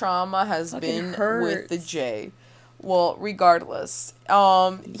single trauma has been hurts. with the J. Well, regardless, You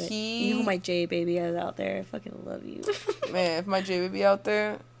know my J baby is out there. I fucking love you. Man, if my J baby out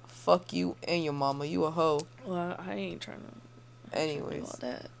there, fuck you and your mama. You a hoe. Well, I ain't trying to. Anyways. All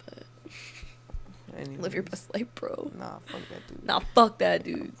that, but. Anyways. Live your best life, bro. Nah, fuck that dude. Nah, fuck that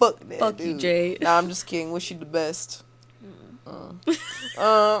dude. Fuck that fuck dude. You, Jay. Nah, I'm just kidding. Wish you the best.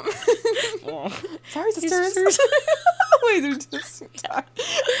 Sorry, sisters. Wait, they're just sisters.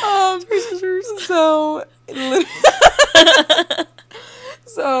 So,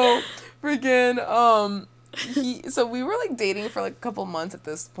 so freaking so we were like dating for like a couple months at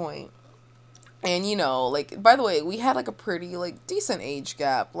this point, and you know, like, by the way, we had like a pretty like decent age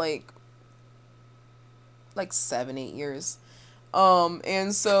gap, like 7-8 years.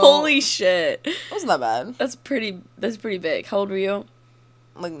 And so holy shit, it wasn't that bad. That's pretty big. How old were you?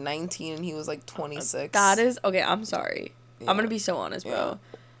 Like 19, and he was like 26. That is okay. I'm sorry. Yeah. I'm gonna be so honest, bro. Yeah.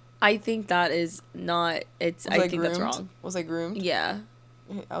 I think that is not. It's. I think that's wrong. Was I groomed? Yeah.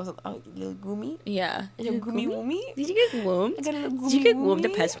 I was a little gloomy. Yeah. Did you gloomy woomy? Did you get gloomed? I got a little gloomy. Did you get gloomed the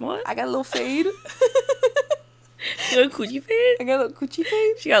past one? I got a little fade. You got a coochie face? I got a little coochie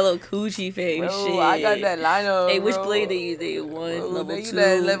face. She got a little coochie face. Bro, shit. I got that liner. Hey, which bro. blade they use? They one, bro, level they 2,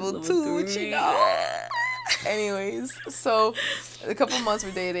 level 2, 3. You know? Anyways, so a couple months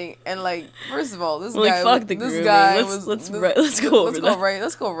we're dating, and like, first of all, this guy was let's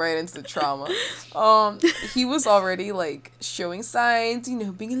go right into the trauma. He was already like showing signs, you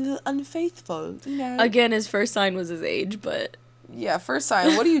know, being a little unfaithful, you know. Again, his first sign was his age, but yeah, first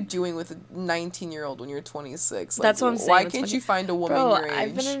sign. What are you doing with a 19-year-old when you're 26? Like, that's what I'm saying. Why can't you find a woman your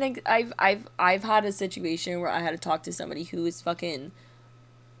age? I've had a situation where I had to talk to somebody who is fucking.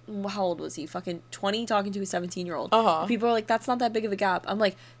 How old was he? Fucking 20, talking to a 17-year-old. People are like, that's not that big of a gap. I'm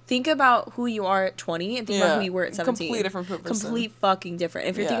like, think about who you are at 20 and think about who you were at 17. Complete different person. Complete fucking different.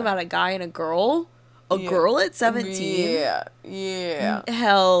 If you're thinking about a guy and a girl girl at 17. Yeah.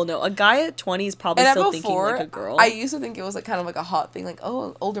 Hell no. A guy at 20 is probably still thinking like a girl. I used to think it was like kind of like a hot thing, like,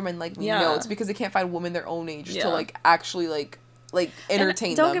 oh, older men like me. No, it's because they can't find women their own age to like actually like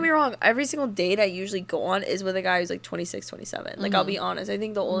entertain them. Don't get me wrong, every single date I usually go on is with a guy who's like 26, 27. Like, I'll be honest, I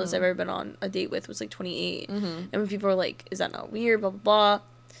think the oldest I've ever been on a date with was like 28. And when people are like, is that not weird, blah, blah, blah,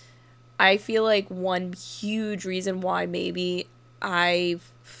 I feel like one huge reason why maybe I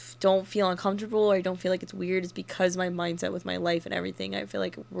don't feel uncomfortable or I don't feel like it's weird is because my mindset with my life and everything, I feel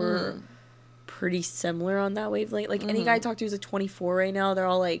like we're pretty similar on that wavelength. Like, any guy I talk to who's like 24 right now, they're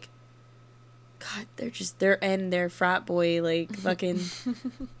all like, God, they're frat boy, like, fucking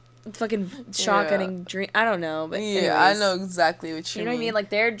shotgunning dream. I don't know, but anyways, I know exactly what you mean. You know what I mean? Like,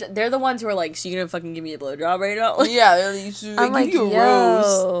 they're the ones who are like, so you gonna fucking give me a blowjob right now? Like, yeah, you should. I'm like, give you a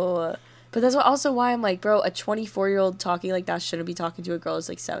rose. But that's also why I'm like, bro, a 24-year-old talking like that shouldn't be talking to a girl who's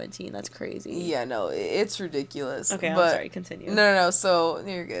like 17. That's crazy. Yeah, no, it's ridiculous. Okay, I'm sorry. Continue. No. So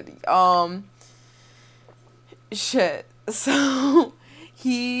you're good. Shit. So.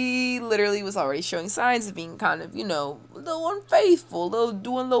 He literally was already showing signs of being kind of, you know, a little unfaithful,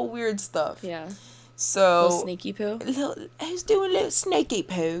 doing little weird stuff. Yeah. So. Little sneaky poo? He's doing a little snaky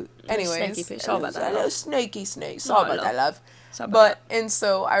poo. Anyways. Snaky poo. Sorry about that. A little snaky snake. Sorry about that, love. And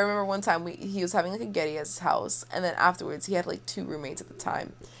so I remember one time he was having like a Getty at his house, and then afterwards he had like 2 roommates at the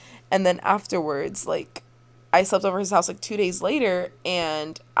time. And then afterwards, like, I slept over his house like 2 days later,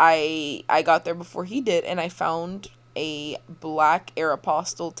 and I got there before he did, and I found a black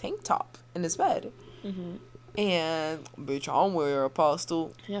Aeropostale tank top in his bed. And bitch, I don't wear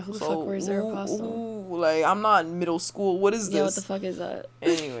Aeropostale. Yeah, who the fuck wears Aeropostale? Like, I'm not in middle school. What is this? Yeah, what the fuck is that?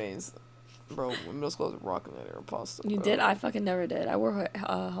 Anyways, Bro, middle school, I was rocking that Aeropostale. You bro. did? I fucking never did. I wore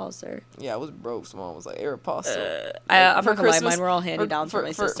Hollister. Yeah, I was broke. So mom was like, Aeropostale. I'm not gonna lie, mine were all hand-me-downs from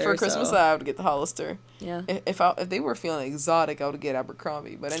my sister. For Christmas, so. I would get the Hollister. Yeah. If they were feeling exotic, I would get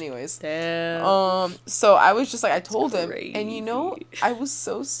Abercrombie. But anyways. Damn. So I was just like, I told him. crazy. And you know, I was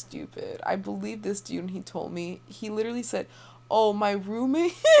so stupid. I believed this dude when he told me. He literally said, oh, my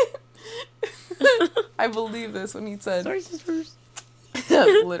roommate. I believe this when he said. Sorry, sisters.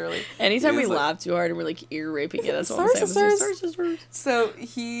 Literally. Anytime we like, laugh too hard and we're like ear raping it, that's what Sorry, I'm saying. sisters. Sorry, sisters. So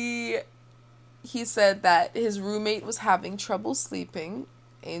he said that his roommate was having trouble sleeping,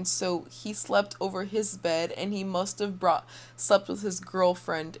 and so he slept over his bed, and he must have slept with his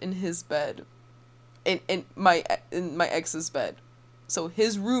girlfriend in his bed, in my ex's bed. So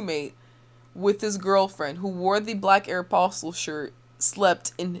his roommate with his girlfriend, who wore the black Aeropostale shirt,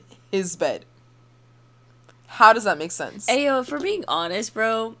 slept in his bed. How does that make sense? Hey, yo, for being honest,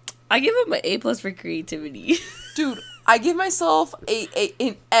 bro, I give him an A+ for creativity. Dude, I give myself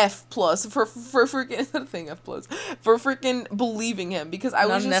an F+ for freaking F+ for freaking believing him, because I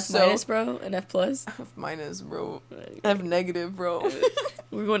was just an F-, bro, an F+. F-, bro. F-, bro.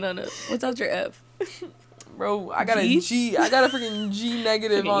 We're going on what's after F? Bro, I got G? a G. I got a freaking G-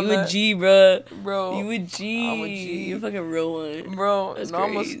 on you that. You a G, bro. Bro. You a G. I'm a G. You a fucking real one. Bro, That's no,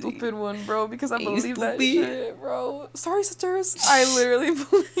 I'm a crazy. stupid one, bro, because I Ain't you believe that stupid? shit, bro. Sorry, sisters. I literally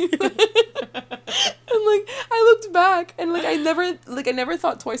believe it. And, like, I looked back, and, like, I never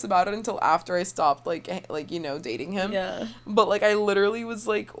thought twice about it until after I stopped, like, you know, dating him. Yeah. But, like, I literally was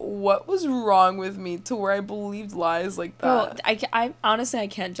like, what was wrong with me to where I believed lies like Bro, that? I honestly, I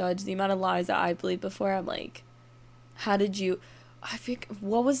can't judge the amount of lies that I believed before. I'm like, how did you... I think,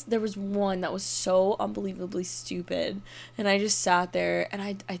 there was one that was so unbelievably stupid, and I just sat there, and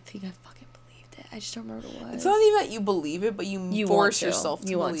I think I fucking believed it. I just don't remember what it was. It's not even that you believe it, but you force yourself to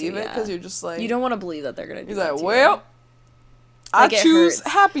believe it, because you're just like... You don't want to believe that they're going to do that. He's like, well, I choose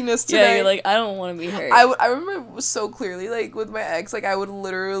happiness today. Yeah, you're like, I don't want to be hurt. I remember so clearly, like, with my ex, like, I would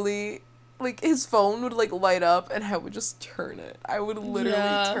literally... Like, his phone would, like, light up, and I would just turn it. I would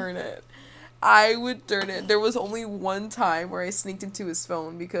literally turn it. I would turn it. There was only one time where I sneaked into his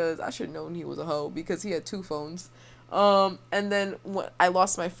phone because I should have known he was a hoe, because he had 2 phones. And then I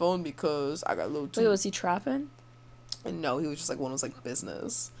lost my phone because I got a little too... Wait, was he trapping? And no, he was just like, one was like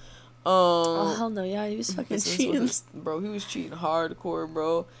business. Oh, hell no, yeah, he was fucking cheating. Bro, he was cheating hardcore,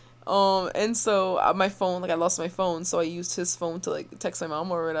 bro. And so my phone, like, I lost my phone, so I used his phone to, like, text my mom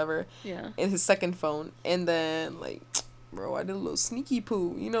or whatever. Yeah. And his second phone. And then, like... Bro, I did a little sneaky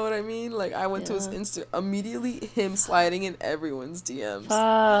poo. You know what I mean? Like, I went to his Insta. Immediately, him sliding in everyone's DMs.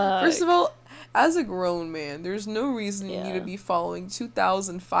 Fuck. First of all, as a grown man, there's no reason you to be following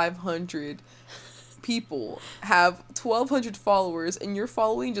 2,500 people, have 1,200 followers, and you're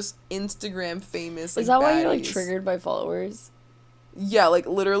following just Instagram famous, like, Is that baddies. why you're, like, triggered by followers? Yeah, like,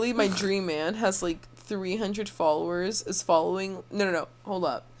 literally, my dream man has, like, 300 followers, is following... No, hold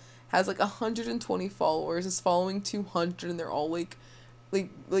up. Has like 120 followers, is following 200, and they're all like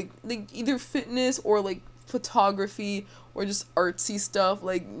either fitness or like photography or just artsy stuff.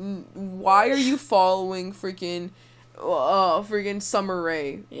 Like, why are you following freaking Summer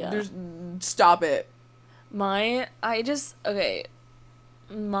Rae? Yeah. Stop it. Mine is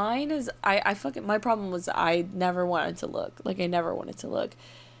I fucking, my problem was I never wanted to look. Like, I never wanted to look.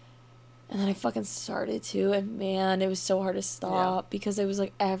 And then I fucking started to, and man, it was so hard to stop because it was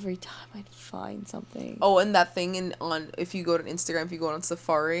like every time I'd find something. Oh, and that thing if you go to Instagram, if you go on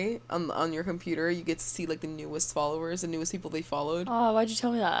Safari on your computer, you get to see like the newest followers, the newest people they followed. Oh, why'd you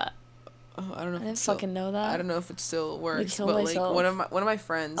tell me that? I don't know. I didn't fucking know that. I don't know if it still works, kill but myself. like one of my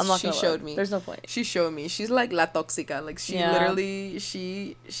friends, she showed me. There's no point. She showed me. She's like La Toxica. Like, she literally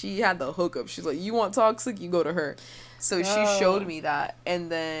she had the hookup. She's like, you want toxic, you go to her. So she showed me that, and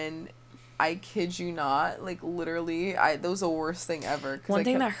then I kid you not, like, literally, that was the worst thing ever. One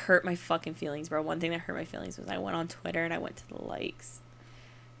thing that hurt my fucking feelings, bro. One thing that hurt my feelings was I went on Twitter and I went to the likes.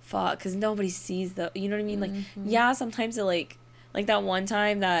 Fuck, because nobody sees you know what I mean? Like, yeah, sometimes it, like that one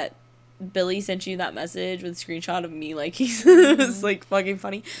time that Billy sent you that message with a screenshot of me, like, he's it's, like, fucking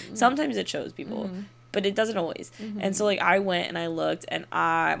funny. Sometimes it shows people, but it doesn't always. And so, like, I went and I looked, and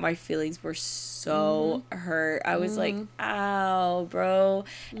my feelings were so hurt. I was like, ow, bro.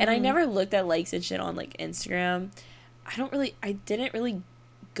 And I never looked at likes and shit on, like, Instagram. I didn't really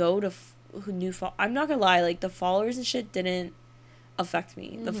go to I'm not gonna lie, like, the followers and shit didn't affect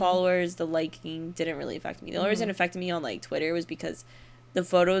me. The followers, the liking didn't really affect me. The only reason it affected me on, like, Twitter was because the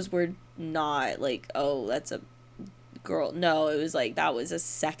photos were not like, oh, that's a girl. No, it was like, that was a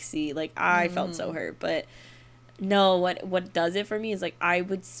sexy, like, I felt so hurt. But No, what does it for me is like I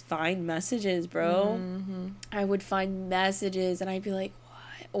would find messages, bro. Mm-hmm. I would find messages and I'd be like,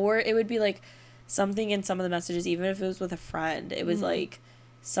 what? Or it would be like something in some of the messages, even if it was with a friend, it was like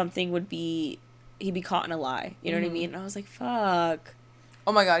something would be, he'd be caught in a lie. You know what I mean? And I was like, fuck.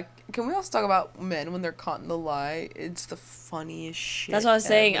 Oh my god, can we also talk about men when they're caught in the lie? It's the funniest shit. That's what I was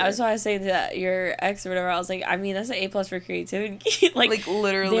saying. Ever. That's why I was saying that your ex or whatever. I was like, I mean, that's an A+ for creativity. like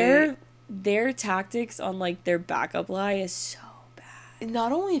literally. Their tactics on like their backup lie is so bad. And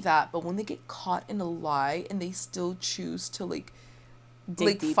not only that, but when they get caught in a lie and they still choose to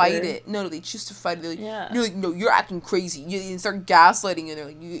fight it. No, they choose to fight it. They're like, you're like, no, you're acting crazy. You start gaslighting and they're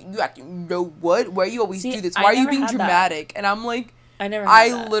like, you acting, no, what? Why do you always do this? Why are you being dramatic? That. And I'm like,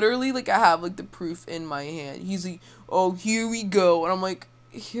 I literally, like, I have, like, the proof in my hand. He's like, oh, here we go. And I'm like,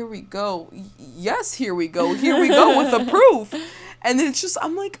 here we go. Yes, here we go. Here we go with the proof. And then it's just,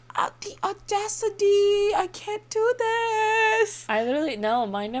 I'm like, the audacity. I can't do this.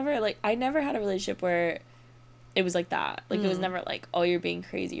 Mine never, like, I never had a relationship where it was like that. Like, it was never like, oh, you're being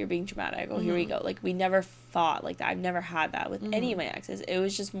crazy. You're being dramatic. Oh, here we go. Like, we never fought like that. I've never had that with any of my exes. It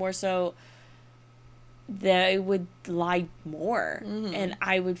was just more so they would lie more and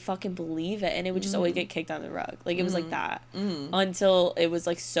I would fucking believe it and it would just always get kicked on the rug. Like it was like that until it was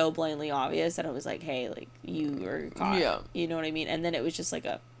like so blatantly obvious and it was like, hey, like you were caught. Yeah. You know what I mean? And then it was just like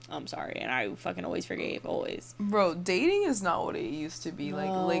I'm sorry, and I fucking always forgave, always. Bro, dating is not what it used to be.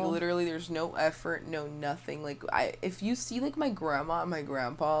 No. Like literally there's no effort, no nothing. Like if you see like my grandma and my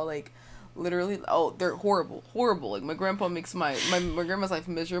grandpa, like literally, oh, they're horrible. Like my grandpa makes my grandma's life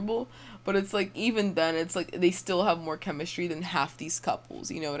miserable, but it's like even then it's like they still have more chemistry than half these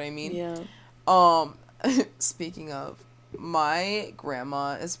couples, you know what I mean? Yeah. Speaking of, my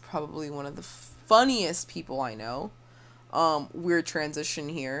grandma is probably one of the funniest people I know. Weird transition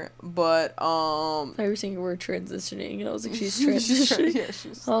here, but I was saying we're transitioning and I was like, she's transitioning.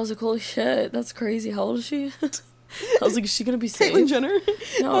 Yeah, I was like, holy shit, that's crazy. How old is she? I was like, is she gonna be safe? Caitlyn Jenner.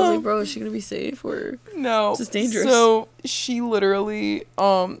 No, I was like, bro, is she gonna be safe or no? This is dangerous. So she literally,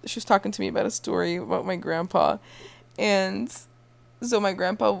 she was talking to me about a story about my grandpa, and so my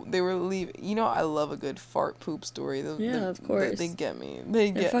grandpa, they were leaving. You know, I love a good fart poop story. Of course. They get me.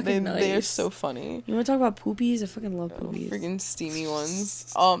 They are so funny. You want to talk about poopies? I fucking love poopies. Freaking steamy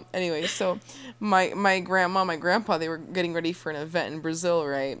ones. Anyway, so my grandma, my grandpa, they were getting ready for an event in Brazil,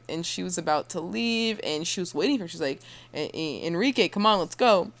 right? And she was about to leave, and she was waiting for. She's like, Enrique, come on, let's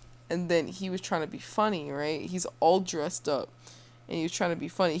go. And then he was trying to be funny, right? He's all dressed up. And he was trying to be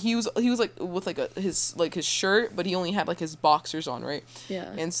funny. He was like with like his shirt, but he only had like his boxers on, right?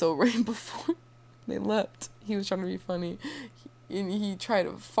 Yeah. And so right before they left, he was trying to be funny, and he tried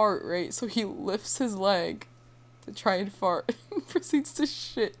to fart, right? So he lifts his leg to try and fart, and proceeds to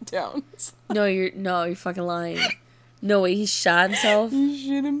shit down. No, you're fucking lying. No way, he shot himself. He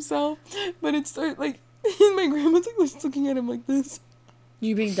shit himself, but it started like, and my grandma's like looking at him like this.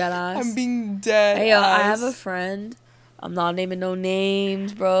 You being dead ass? I'm being dead. Hey, yo, I have a friend. I'm not naming no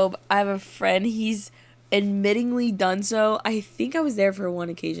names, bro, but I have a friend, he's admittingly done so. I think I was there for one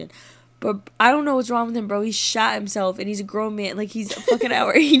occasion, but I don't know what's wrong with him, bro. He shot himself, and he's a grown man. Like, he's fucking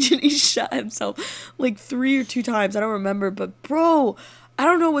our age, and he shot himself, like, 3 or 2 times. I don't remember, but, bro, I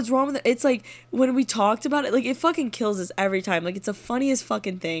don't know what's wrong with it. It's, like, when we talked about it, like, it fucking kills us every time. Like, it's the funniest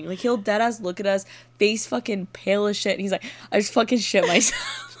fucking thing. Like, he'll deadass look at us, face fucking pale as shit, and he's like, I just fucking shit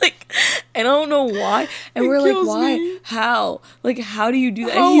myself. Like, and I don't know why. And we're like, why? Me. How? Like, how do you do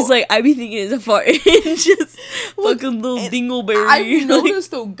that? How? And he's like, I be thinking it's a fart. It's just fucking little dingleberry. I've noticed,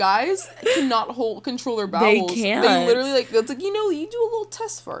 though, guys cannot control their bowels. They can't. They literally, like, it's like, you know, you do a little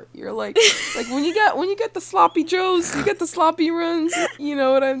test fart. You're like when you get the sloppy joes, you get the sloppy runs. You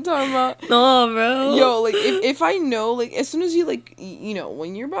know what I'm talking about? No, bro. Yo, like, if I know, like, as soon as you, like, you know,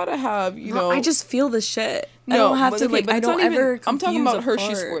 when you're about to have, you know. I just feel the shit. No, I don't have to, like, I don't ever I'm talking about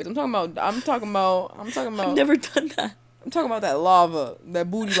Hershey Sports. I'm talking about. I've never done that. I'm talking about that lava,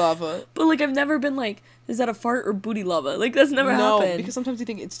 that booty lava. But, like, I've never been like, is that a fart or booty lava? Like, that's never happened. No, because sometimes you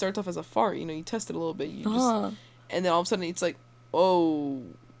think it starts off as a fart. You know, you test it a little bit. And then all of a sudden it's like, oh.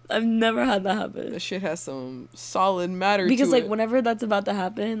 I've never had that happen. The shit has some solid matter because, to like, it. whenever that's about to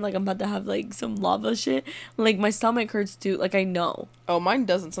happen, like, I'm about to have, like, some lava shit, like, my stomach hurts, too. Like, I know. Oh, mine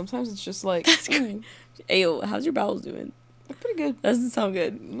doesn't. Sometimes it's just like... That's great. Ayo, how's your bowels doing? They're pretty good. That doesn't sound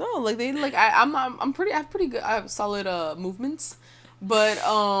good. No, like, they, like, I have pretty good, I have solid, movements. But,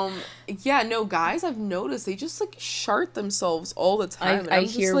 yeah, no, guys, I've noticed, they just, like, shart themselves all the time. I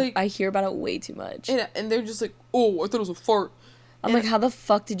hear about it way too much. And they're just like, oh, I thought it was a fart. I'm like, how the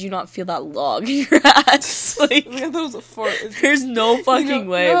fuck did you not feel that log in your ass? Like, I thought it was a fart. There's no fucking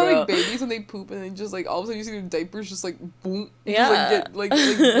way, you know, bro. Like babies when they poop and then just like all of a sudden you see their diapers just like boom. Yeah. Just, like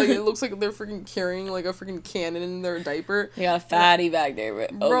it looks like they're freaking carrying like a freaking cannon in their diaper. You got a fatty back there, bro.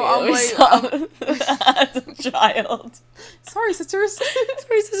 Bro, Okay, I'm as a child. Sorry, sisters.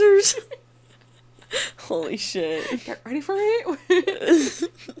 Sorry, sisters. Holy shit. Get ready for it.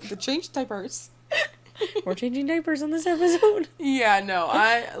 The change diapers. We're changing diapers on this episode. Yeah, no,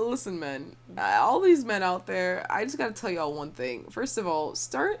 listen, men. All these men out there, I just gotta tell y'all one thing. First of all,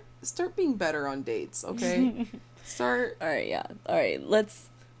 start being better on dates, okay? Start. All right, yeah. All right, let's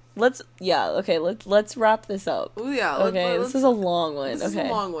wrap this up. Oh yeah. Okay, this is a long one. This is a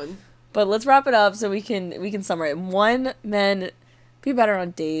long one. But let's wrap it up so we can summarize. One, men, be better on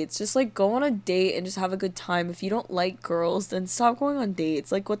dates. Just like go on a date and just have a good time. If you don't like girls, then stop going on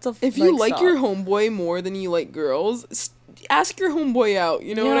dates. Like what's if you like your homeboy more than you like girls, ask your homeboy out.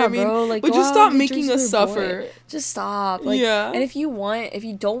 You know what I mean? Bro, like, but just stop making us suffer. Just stop. Like, yeah. And if you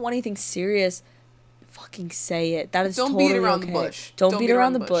don't want anything serious, fucking say it. That is don't totally beat around okay. the bush. Don't beat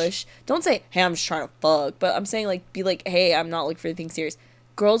around the bush. Don't say, hey, I'm just trying to fuck. But I'm saying like be like, hey, I'm not looking for anything serious.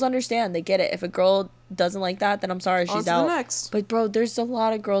 Girls understand. They get it. If a girl doesn't like that, then I'm sorry, she's out. Next. But bro, there's a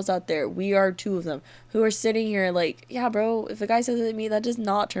lot of girls out there. We are two of them who are sitting here like, yeah, bro. If a guy says it to me, that does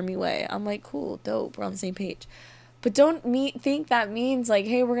not turn me away. I'm like, cool, dope. We're on the same page. But don't think that means like,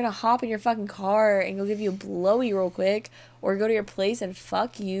 hey, we're gonna hop in your fucking car and go give you a blowy real quick, or go to your place and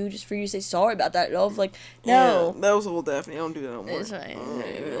fuck you just for you to say sorry about that. No, like, no. Yeah, that was a little Daphne. I don't do that no more. It's fine.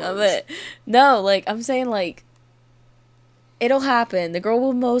 But no, like I'm saying, like, it'll happen. The girl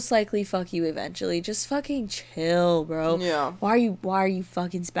will most likely fuck you eventually. Just fucking chill, bro. Yeah. Why are you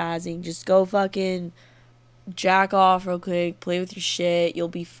fucking spazzing? Just go fucking jack off real quick. Play with your shit. You'll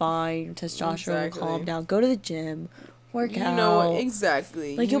be fine. Your testosterone will calm down. Go to the gym. Work out. You know,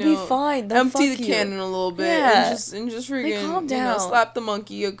 exactly. Like, you'll be fine. They'll empty fuck the you. cannon a little bit. Yeah. And just freaking, calm down. slap the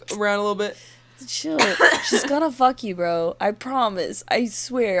monkey around a little bit. Chill. She's gonna fuck you, bro. I promise. I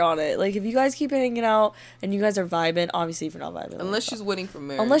swear on it. Like, if you guys keep hanging out and you guys are vibing, obviously if you're not vibing. Unless she's waiting for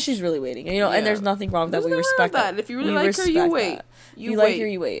marriage. Unless she's really waiting. And, and there's nothing wrong with that. We respect that. If you really like her, you wait. You like her,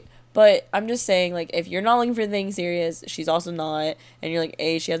 you wait. But I'm just saying, like, if you're not looking for anything serious, she's also not, and you're like,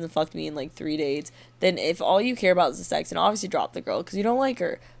 hey, she hasn't fucked me in, like, 3 dates, then if all you care about is the sex, then obviously drop the girl, because you don't like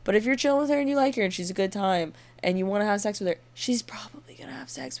her. But if you're chilling with her and you like her and she's a good time, and you want to have sex with her, she's probably gonna have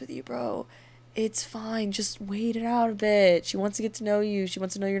sex with you, bro. It's fine. Just wait it out a bit. She wants to get to know you. She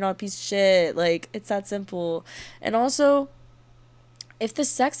wants to know you're not a piece of shit. Like, it's that simple. And also, if the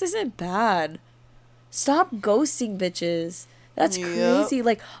sex isn't bad, stop ghosting bitches. That's crazy.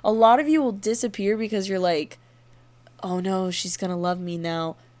 Like, a lot of you will disappear because you're like, oh no, she's gonna love me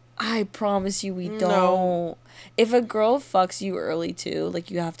now. I promise you we don't. No. If a girl fucks you early too, like,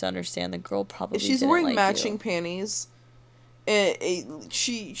 you have to understand the girl probably if she's didn't wearing like matching you. Panties,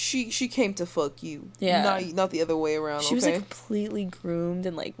 she came to fuck you. Yeah. Not the other way around. She was like completely groomed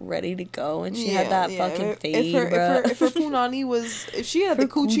and like ready to go, and she had that fucking fade, if her punani was, if she had the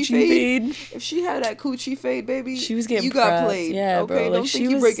coochie fade, if she had that coochie fade, baby, she was getting you got played. Yeah, okay, bro. Don't think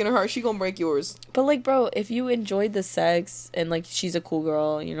you breaking her heart. She gonna break yours. But like, bro, if you enjoyed the sex and like she's a cool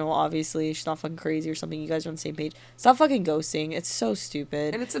girl, you know, obviously she's not fucking crazy or something. You guys are on the same page. Stop fucking ghosting. It's so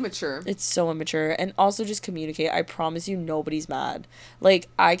stupid. And it's immature. It's so immature. And also just communicate. I promise you, nobody's mad. Like,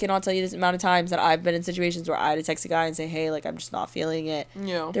 I cannot tell you this amount of times that I've been in situations where I had to text a guy and say, hey, like, I'm just not feeling it.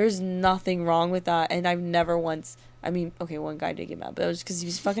 Yeah. There's nothing wrong with that. And I've never once, I mean, okay, one guy did get mad, but it was because he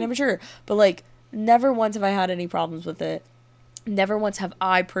was fucking immature. But, like, never once have I had any problems with it. Never once have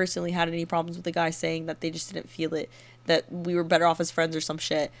I personally had any problems with the guy saying that they just didn't feel it, that we were better off as friends or some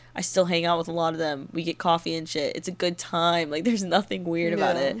shit. I still hang out with a lot of them. We get coffee and shit. It's a good time. Like, there's nothing weird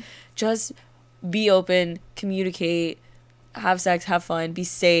about it. Just be open, communicate, have sex, have fun, be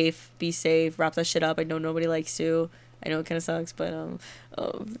safe, wrap that shit up. I know nobody likes to. I know it kind of sucks, but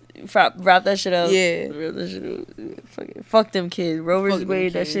wrap that shit up. Yeah. Wrap that shit up. Fuck them kids. Roe vs.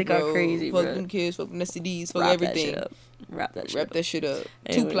 Wade, that shit got crazy, fuck bro. Fuck them kids, fuck them STDs, fuck wrap everything. Wrap that shit up.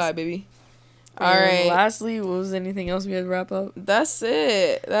 Anyways. 2-ply, baby. All right. Lastly, was anything else we had to wrap up? That's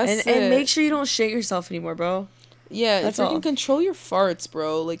it. And make sure you don't shit yourself anymore, bro. Yeah, that's all. Control your farts,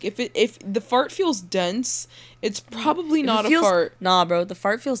 bro. Like, if the fart feels dense, it's probably not a fart. Nah, bro. The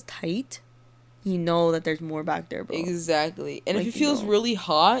fart feels tight. You know that there's more back there, bro. Exactly. And like, if it feels really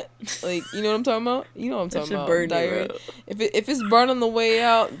hot, like, you know what I'm talking about? You know what I'm talking about. Burn it, if it's burn on the way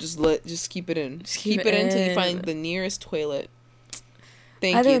out, just keep it in. Just keep it in until you find the nearest toilet.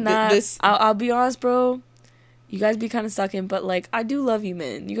 Thank you. I'll be honest, bro. You guys be kind of sucking, but, like, I do love you,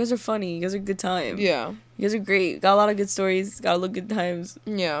 man. You guys are funny. You guys are a good time. Yeah. You guys are great. Got a lot of good stories. Got a lot of good times.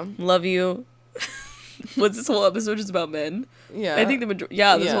 Yeah. Love you. What's this whole episode just about men? Yeah. I think the majority.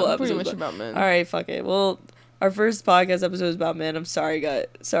 Yeah, this whole episode pretty much is about men. All right, fuck it. Well, our first podcast episode is about men. I'm sorry, guys.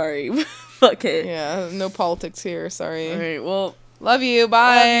 Sorry. Fuck it. Yeah, no politics here. Sorry. All right. Well, love you.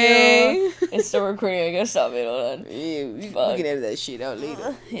 Bye. love you. It's still recording. I guess stop it. Hold on. You Fuck. can edit that shit out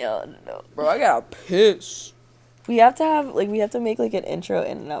later. Yeah. No. Bro, I got piss. We have to make like an intro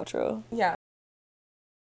and an outro. Yeah.